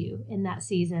helped you in that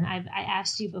season. I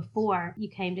asked you before you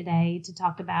came today to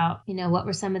talk about, what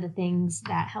were some of the things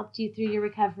that helped you through your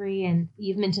recovery, and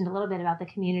you've mentioned a little bit about the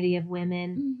community of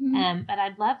women. But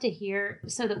I'd love to hear,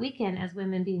 so that we can, as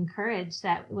women, be encouraged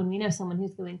that when we know someone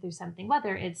who's going through something,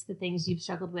 whether it's the things you've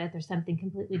struggled with or something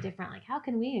completely different, like how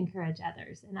can we encourage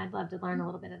others? And I'd love to learn a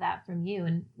little bit of that from you.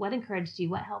 And what encouraged you?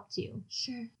 What helped you?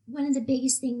 Sure. One of the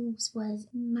biggest things was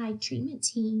my treatment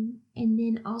team, and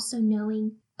then also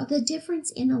knowing the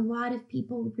difference in a lot of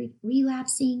people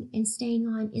relapsing and staying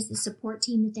on is the support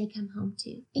team that they come home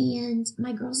to. And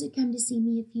my girls had come to see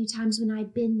me a few times when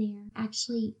I'd been there,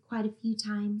 actually quite a few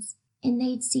times. And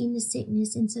they'd seen the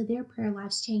sickness, and so their prayer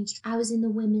lives changed. I was in the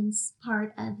women's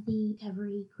part of the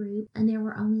recovery group, and there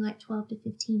were only like 12 to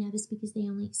 15 of us because they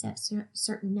only accept a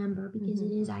certain number because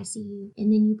it is ICU.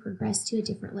 And then you progress to a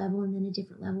different level and then a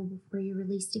different level before you're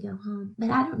released to go home. But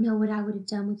I don't know what I would have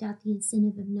done without the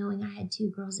incentive of knowing I had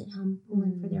 2 girls at home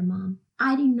pulling for their mom.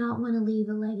 I do not want to leave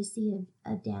a legacy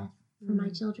of death for my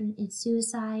children. It's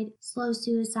suicide,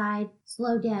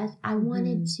 slow death. I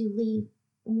wanted to leave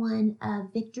one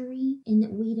of victory and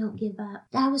that we don't give up.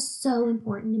 That was so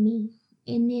important to me.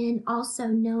 And then also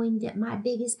knowing that my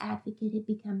biggest advocate had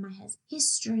become my husband.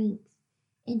 His strength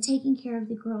and taking care of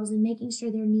the girls and making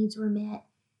sure their needs were met,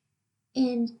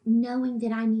 and knowing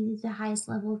that I needed the highest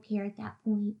level of care at that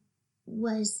point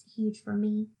was huge for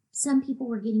me. Some people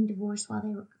were getting divorced while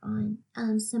they were gone.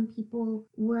 Some people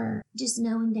were just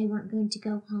knowing they weren't going to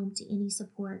go home to any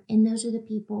support. And those are the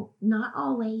people, not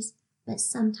always, but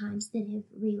sometimes, that have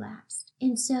relapsed.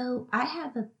 And so I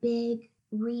have a big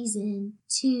reason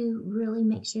to really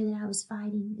make sure that I was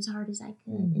fighting as hard as I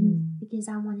could, and because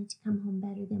I wanted to come home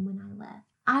better than when I left.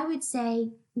 I would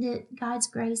say that God's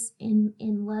grace and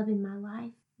love in my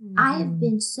life, I have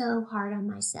been so hard on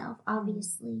myself,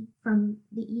 obviously, from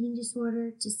the eating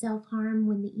disorder to self-harm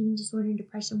when the eating disorder and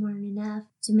depression weren't enough,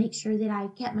 to make sure that I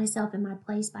kept myself in my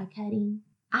place by cutting.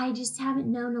 I just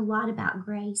haven't known a lot about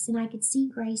grace, and I could see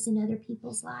grace in other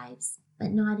people's lives,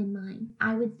 but not in mine.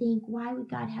 I would think, why would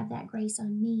God have that grace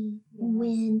on me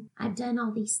when I've done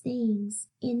all these things?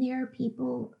 And there are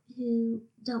people who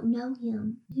don't know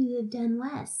him, who have done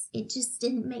less. It just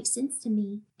didn't make sense to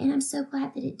me. And I'm so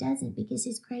glad that it doesn't, because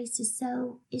his grace is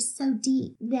so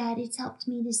deep that it's helped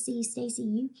me to see, Stacey,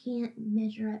 you can't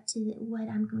measure up to what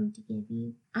I'm going to give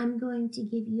you. I'm going to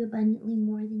give you abundantly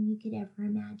more than you could ever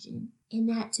imagine. And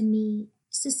that to me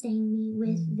sustained me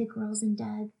with the girls and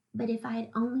Doug. But if I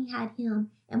had only had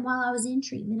him, and while I was in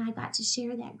treatment, I got to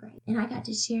share that grace and I got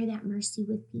to share that mercy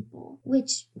with people,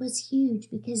 which was huge,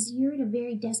 because you're at a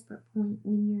very desperate point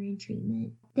when you're in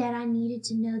treatment, that I needed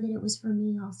to know that it was for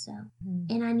me also.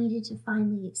 And I needed to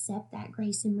finally accept that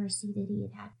grace and mercy that he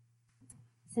had.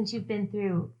 Since you've been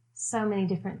through so many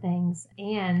different things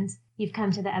and you've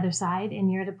come to the other side, and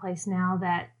you're at a place now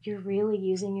that you're really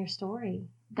using your story.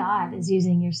 God is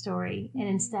using your story. And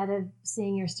instead of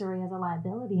seeing your story as a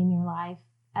liability in your life,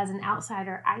 as an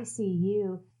outsider, I see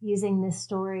you using this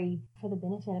story for the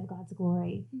benefit of God's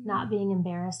glory, not being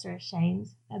embarrassed or ashamed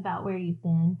about where you've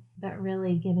been, but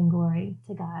really giving glory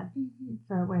to God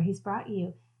for where he's brought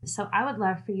you. So I would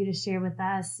love for you to share with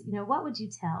us, what would you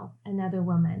tell another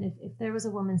woman? If there was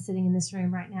a woman sitting in this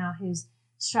room right now who's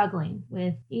struggling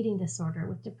with eating disorder,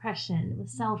 with depression, with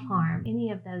self-harm,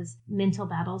 any of those mental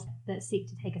battles that seek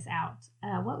to take us out,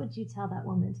 what would you tell that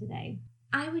woman today?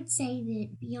 I would say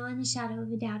that beyond a shadow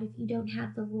of a doubt, if you don't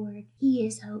have the Lord, he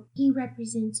is hope. He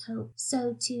represents hope.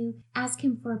 So to ask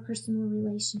him for a personal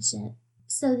relationship,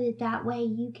 so that way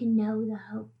you can know the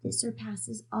hope that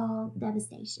surpasses all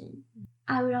devastation.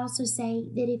 I would also say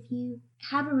that if you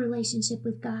have a relationship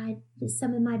with God, that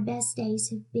some of my best days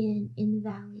have been in the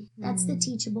valley. That's the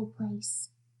teachable place.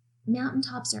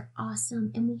 Mountaintops are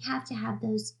awesome, and we have to have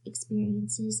those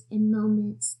experiences and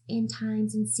moments and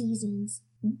times and seasons.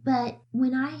 But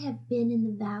when I have been in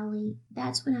the valley,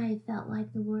 that's when I have felt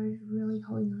like the Lord is really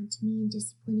holding on to me and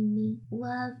disciplining me.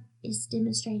 Love is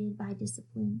demonstrated by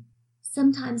discipline.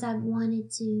 Sometimes I've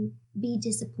wanted to be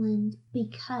disciplined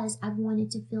because I've wanted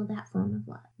to feel that form of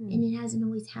love. And it hasn't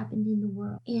always happened in the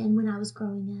world. And when I was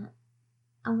growing up,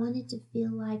 I wanted to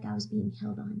feel like I was being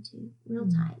held on to real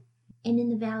tight. And in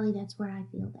the valley, that's where I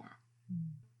feel that.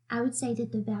 I would say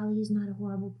that the valley is not a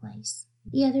horrible place.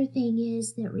 The other thing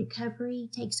is that recovery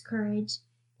takes courage,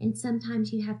 and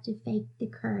sometimes you have to fake the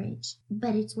courage,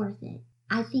 but it's worth it.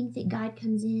 I think that God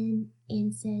comes in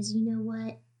and says, you know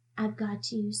what? I've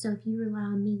got you. So if you rely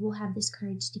on me, we'll have this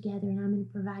courage together, and I'm going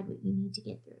to provide what you need to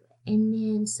get through it. And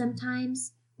then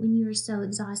sometimes when you're so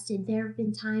exhausted, there have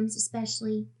been times,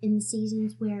 especially in the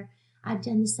seasons where I've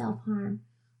done the self-harm,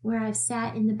 where I've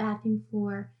sat in the bathroom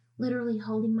floor, literally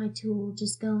holding my tool,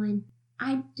 just going,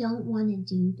 I don't want to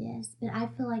do this, but I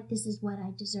feel like this is what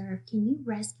I deserve. Can you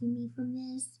rescue me from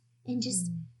this? And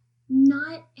just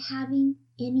not having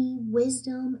any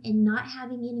wisdom and not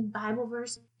having any Bible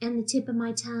verse on the tip of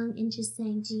my tongue, and just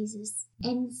saying, Jesus.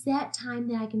 And it's that time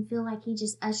that I can feel like he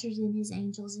just ushers in his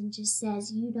angels and just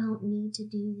says, you don't need to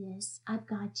do this. I've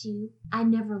got you. I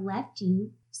never left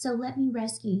you. So let me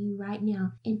rescue you right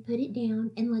now and put it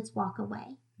down, and let's walk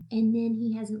away. And then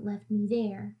he hasn't left me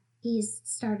there. He has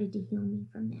started to heal me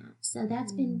from that. So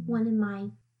that's been one of my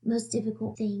most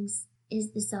difficult things,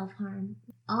 is the self-harm.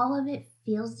 All of it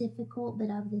feels difficult, but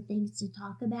of the things to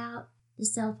talk about, the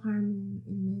self-harm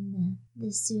and then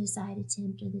the suicide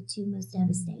attempt are the two most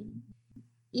devastating.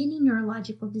 Any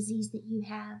neurological disease that you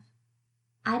have,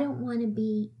 I don't want to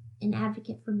be an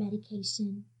advocate for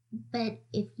medication, but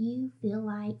if you feel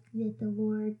like that the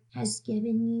Lord has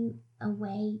given you a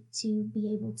way to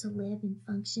be able to live and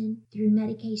function through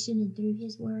medication and through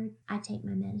his word, I take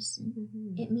my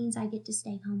medicine. It means I get to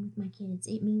stay home with my kids.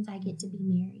 It means I get to be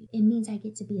married. It means I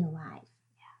get to be alive.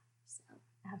 So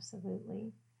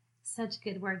Absolutely. Such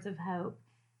good words of hope.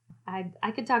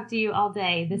 I could talk to you all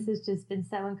day. This has just been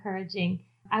so encouraging.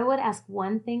 I would ask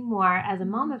one thing more as a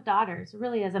mom of daughters,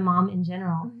 really as a mom in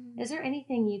general. Is there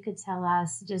anything you could tell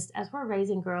us, just as we're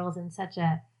raising girls in such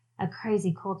a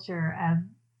crazy culture of,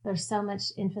 there's so much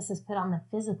emphasis put on the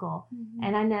physical.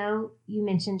 And I know you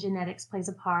mentioned genetics plays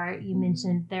a part. You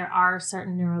mentioned there are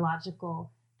certain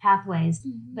neurological pathways.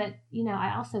 But,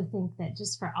 I also think that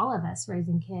just for all of us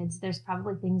raising kids, there's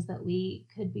probably things that we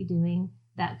could be doing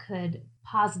that could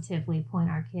positively point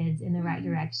our kids in the right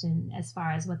direction as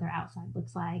far as what their outside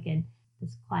looks like and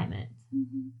this climate.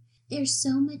 There's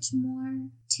so much more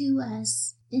to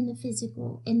us than the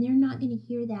physical, and they're not going to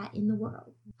hear that in the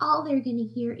world. All they're going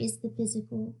to hear is the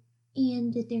physical,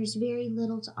 and that there's very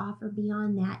little to offer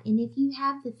beyond that. And if you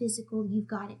have the physical, you've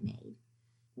got it made.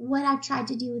 what I've tried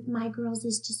to do with my girls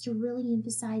is just to really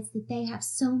emphasize that they have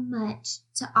so much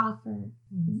to offer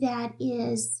that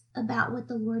is about what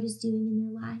the Lord is doing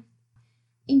in their life.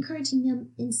 Encouraging them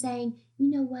and saying, you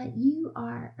know what, you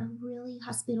are a really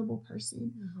hospitable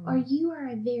person, or you are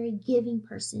a very giving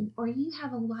person, or you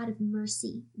have a lot of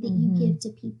mercy that you give to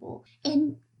people.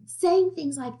 And saying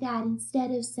things like that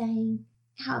instead of saying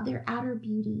how their outer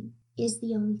beauty is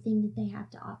the only thing that they have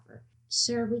to offer.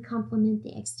 Sure, we compliment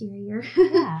the exterior.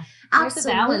 Yeah, there's a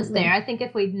balance there. I think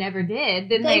if we never did,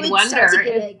 then they'd wonder,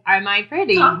 am I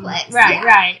pretty? Complex. Right, yeah.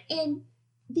 right. And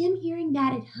them hearing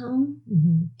that at home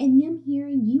and them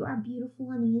hearing you are beautiful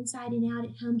on the inside and out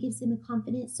at home gives them a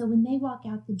confidence. So when they walk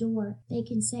out the door, they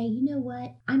can say, you know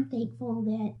what, I'm thankful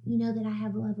that, that I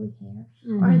have lovely hair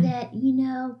or that,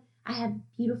 I have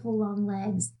beautiful long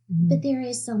legs, but there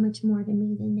is so much more to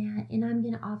me than that. And I'm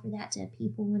going to offer that to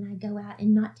people when I go out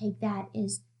and not take that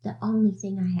as the only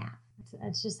thing I have.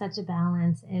 It's just such a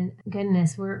balance. And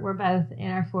goodness, we're both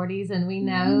in our 40s, and we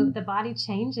know the body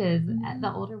changes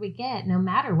the older we get, no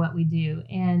matter what we do.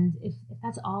 And if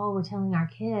that's all we're telling our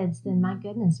kids, then my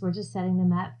goodness, we're just setting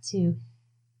them up to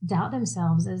doubt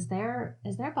themselves as their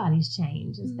bodies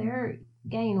change, as their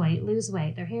gain weight, lose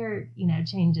weight, their hair,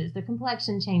 changes, their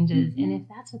complexion changes. And if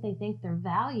that's what they think their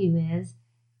value is,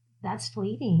 that's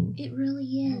fleeting. It really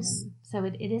is. So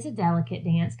it is a delicate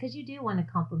dance, because you do want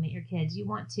to compliment your kids. You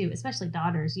want to, especially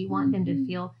daughters, you want them to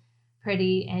feel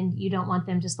pretty, and you don't want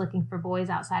them just looking for boys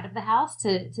outside of the house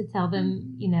to tell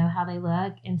them, how they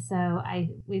look. And so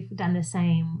we've done the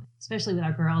same, especially with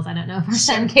our girls. I don't know if our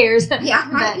son cares, yeah,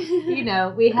 right.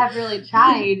 But, we have really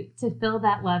tried to fill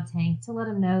that love tank to let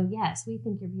them know, yes, we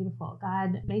think you're beautiful.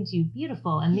 God made you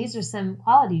beautiful. And these are some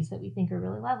qualities that we think are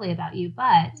really lovely about you.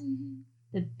 But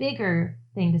the bigger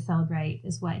thing to celebrate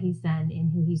is what he's done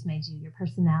in who he's made you, your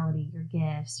personality, your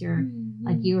gifts, your,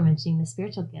 like you were mentioning, the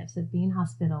spiritual gifts of being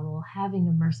hospitable, having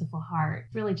a merciful heart,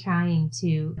 really trying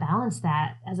to balance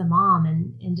that as a mom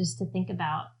and just to think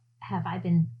about, have I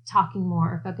been talking more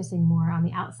or focusing more on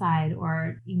the outside,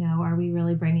 or, are we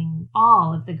really bringing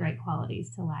all of the great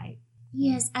qualities to light?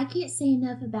 Yes, I can't say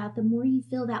enough about the more you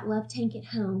fill that love tank at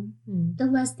home, the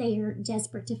less they are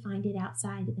desperate to find it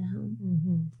outside of the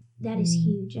home. That is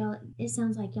huge. Y'all, it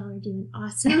sounds like y'all are doing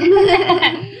awesome.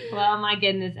 Well, my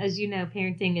goodness, as you know,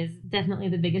 parenting is definitely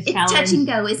the biggest challenge. It's touch and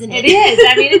go, isn't it? It is.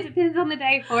 I mean, it depends on the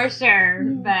day for sure,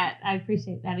 but I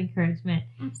appreciate that encouragement.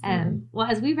 Absolutely. Well,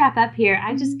 as we wrap up here,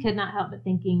 I just could not help but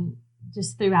thinking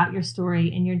just throughout your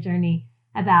story and your journey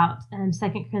about 2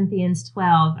 Corinthians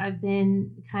 12. I've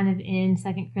been kind of in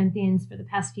 2 Corinthians for the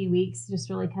past few weeks, just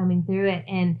really coming through it.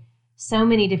 And so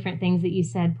many different things that you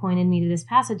said pointed me to this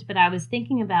passage, but I was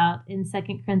thinking about in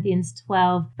 2 Corinthians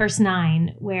 12, verse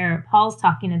 9, where Paul's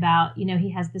talking about,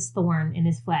 he has this thorn in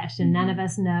his flesh, and none of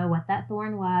us know what that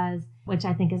thorn was, which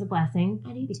I think is a blessing.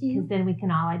 I do too. Because then we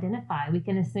can all identify. We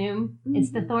can assume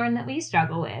it's the thorn that we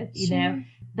struggle with, you know.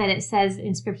 But it says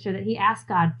in Scripture that he asked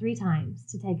God 3 times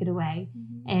to take it away,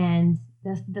 and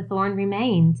the thorn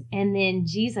remained. And then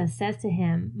Jesus says to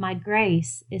him, my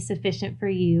grace is sufficient for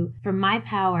you, for my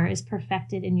power is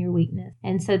perfected in your weakness.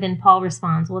 And so then Paul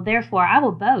responds, well, therefore I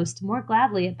will boast more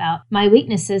gladly about my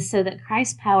weaknesses, so that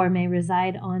Christ's power may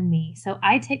reside on me. So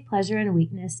I take pleasure in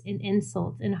weakness, in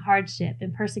insults, in hardship,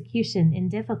 in persecution, in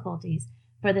difficulties,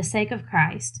 for the sake of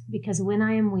Christ, because when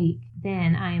I am weak,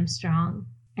 then I am strong.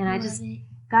 And I just...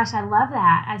 Gosh, I love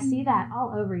that. I see that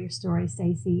all over your story,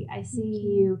 Stacee. I see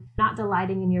you not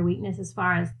delighting in your weakness as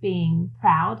far as being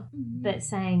proud, but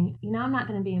saying, I'm not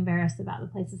going to be embarrassed about the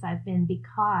places I've been,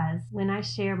 because when I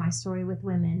share my story with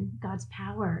women, God's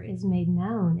power is made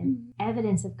known, and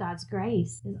evidence of God's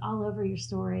grace is all over your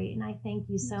story. And I thank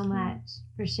you so much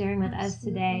for sharing with us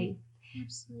today.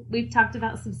 Absolutely. We've talked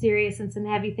about some serious and some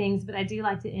heavy things, but I do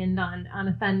like to end on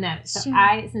a fun note. So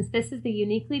since this is the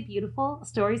Uniquely Beautiful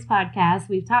Stories podcast,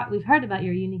 we've heard about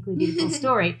your uniquely beautiful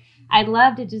story. I'd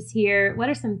love to just hear, what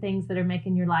are some things that are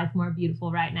making your life more beautiful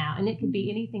right now? And it could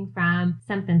be anything from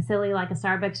something silly like a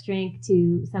Starbucks drink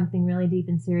to something really deep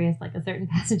and serious like a certain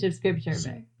passage of Scripture.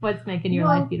 But what's making your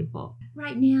life beautiful?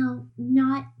 Right now,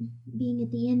 not being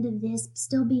at the end of this,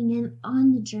 still being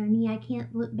on the journey, I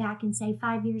can't look back and say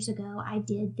 5 years ago I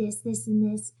did this,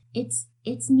 and this.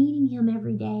 It's needing him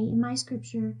every day. In my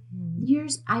Scripture,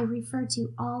 yours I refer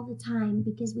to all the time,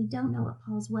 because we don't know what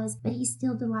Paul's was, but he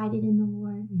still delighted in the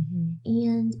Lord.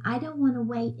 And I don't want to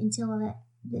wait until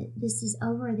this is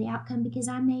over, the outcome, because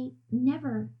I may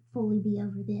never fully be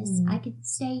over this. I could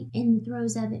stay in the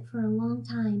throes of it for a long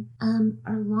time,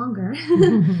 or longer,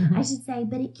 I should say,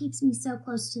 but it keeps me so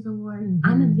close to the Lord.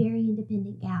 I'm a very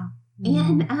independent gal.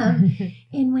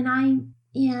 And when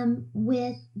am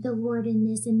with the Lord in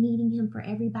this and needing him for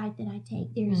every bite that I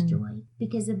take, there's joy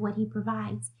because of what he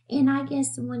provides. And I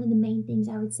guess one of the main things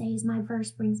I would say is my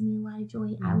verse brings me a lot of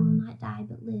joy. I will not die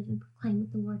but live and proclaim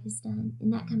what the Lord has done.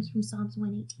 And that comes from Psalms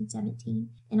 118:17.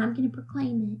 And I'm going to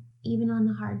proclaim it even on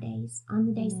the hard days, on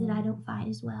the days that I don't fight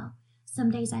as well.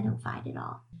 Some days I don't fight at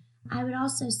all. I would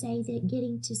also say that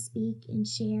getting to speak and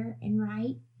share and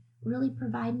write really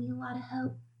provide me a lot of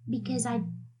hope, because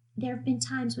there have been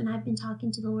times when I've been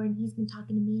talking to the Lord and he's been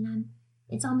talking to me, and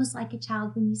it's almost like a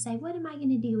child when you say, what am I going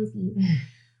to do with you?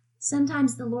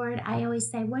 Sometimes the Lord, I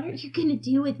always say, what are you going to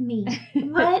do with me?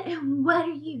 What are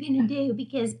you going to do?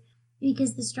 Because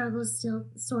the struggle is still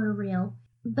sort of real.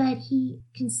 But he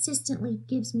consistently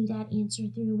gives me that answer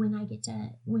through when I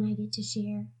get to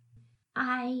share.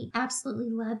 I absolutely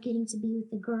love getting to be with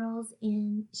the girls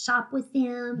and shop with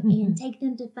them and take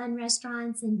them to fun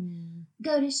restaurants and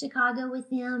go to Chicago with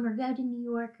them or go to New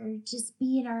York or just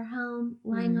be at our home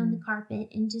lying on the carpet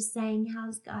and just saying,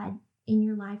 how's God in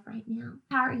your life right now?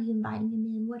 How are you inviting him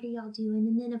in? What are y'all doing?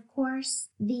 And then, of course,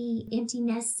 the empty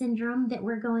nest syndrome that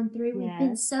we're going through. We've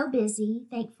been so busy,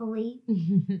 thankfully.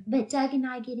 But Doug and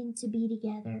I getting to be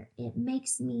together, it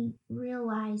makes me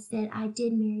realize that I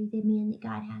did marry the man that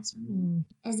God has for me.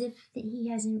 As if that he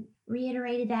hasn't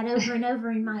reiterated that over and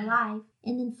over in my life.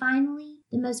 And then finally,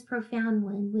 the most profound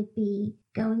one would be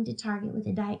going to Target with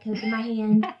a Diet Coke in my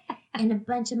hand and a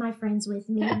bunch of my friends with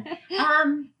me.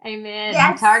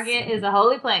 Amen. Target is a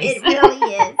holy place. It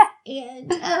really is.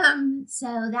 And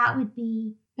so that would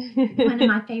be one of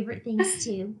my favorite things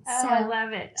too. Oh, I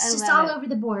love it. It's just all over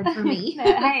the board for me.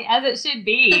 Hey, as it should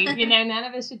be. None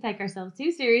of us should take ourselves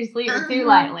too seriously or too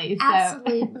lightly. So.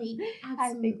 Absolutely.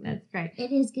 I think that's great.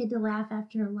 It is good to laugh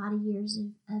after a lot of years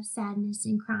of sadness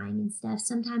and crying and stuff.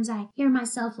 Sometimes I hear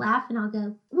myself laugh and I'll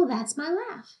go, well, that's my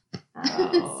laugh.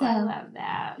 Oh, I love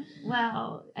that.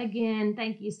 Well, again,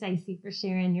 thank you, Stacee, for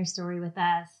sharing your story with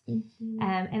us. Thank you.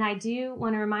 And I do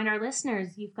want to remind our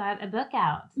listeners, you've got a book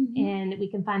out, and we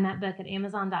can find that book at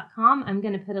Amazon.com. I'm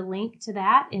going to put a link to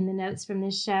that in the notes from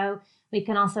this show. We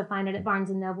can also find it at Barnes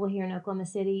 & Noble here in Oklahoma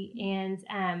City.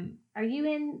 And are you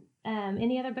in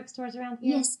any other bookstores around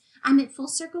here? Yes, I'm at Full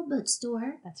Circle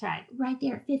Bookstore. That's right. Right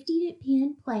there at 50 at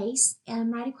Penn Place,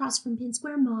 right across from Penn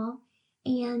Square Mall.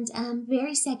 And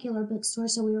very secular bookstore,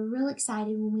 so we were real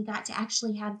excited when we got to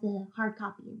actually have the hard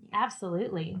copy in there.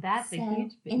 Absolutely. That's a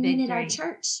huge victory. And then at our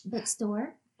church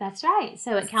bookstore. That's right.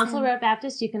 So at Council Road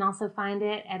Baptist, you can also find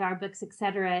it at our Books,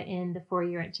 Etc. in the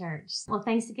foyer at church. Well,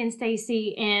 thanks again,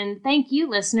 Stacee. And thank you,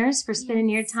 listeners, for spending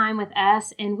your time with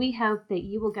us. And we hope that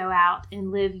you will go out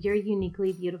and live your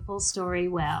uniquely beautiful story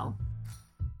well.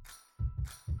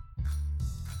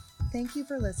 Thank you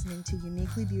for listening to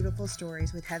Uniquely Beautiful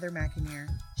Stories with Heather McInerney.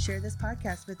 Share this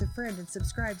podcast with a friend and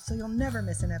subscribe so you'll never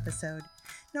miss an episode.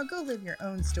 Now go live your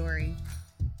own story.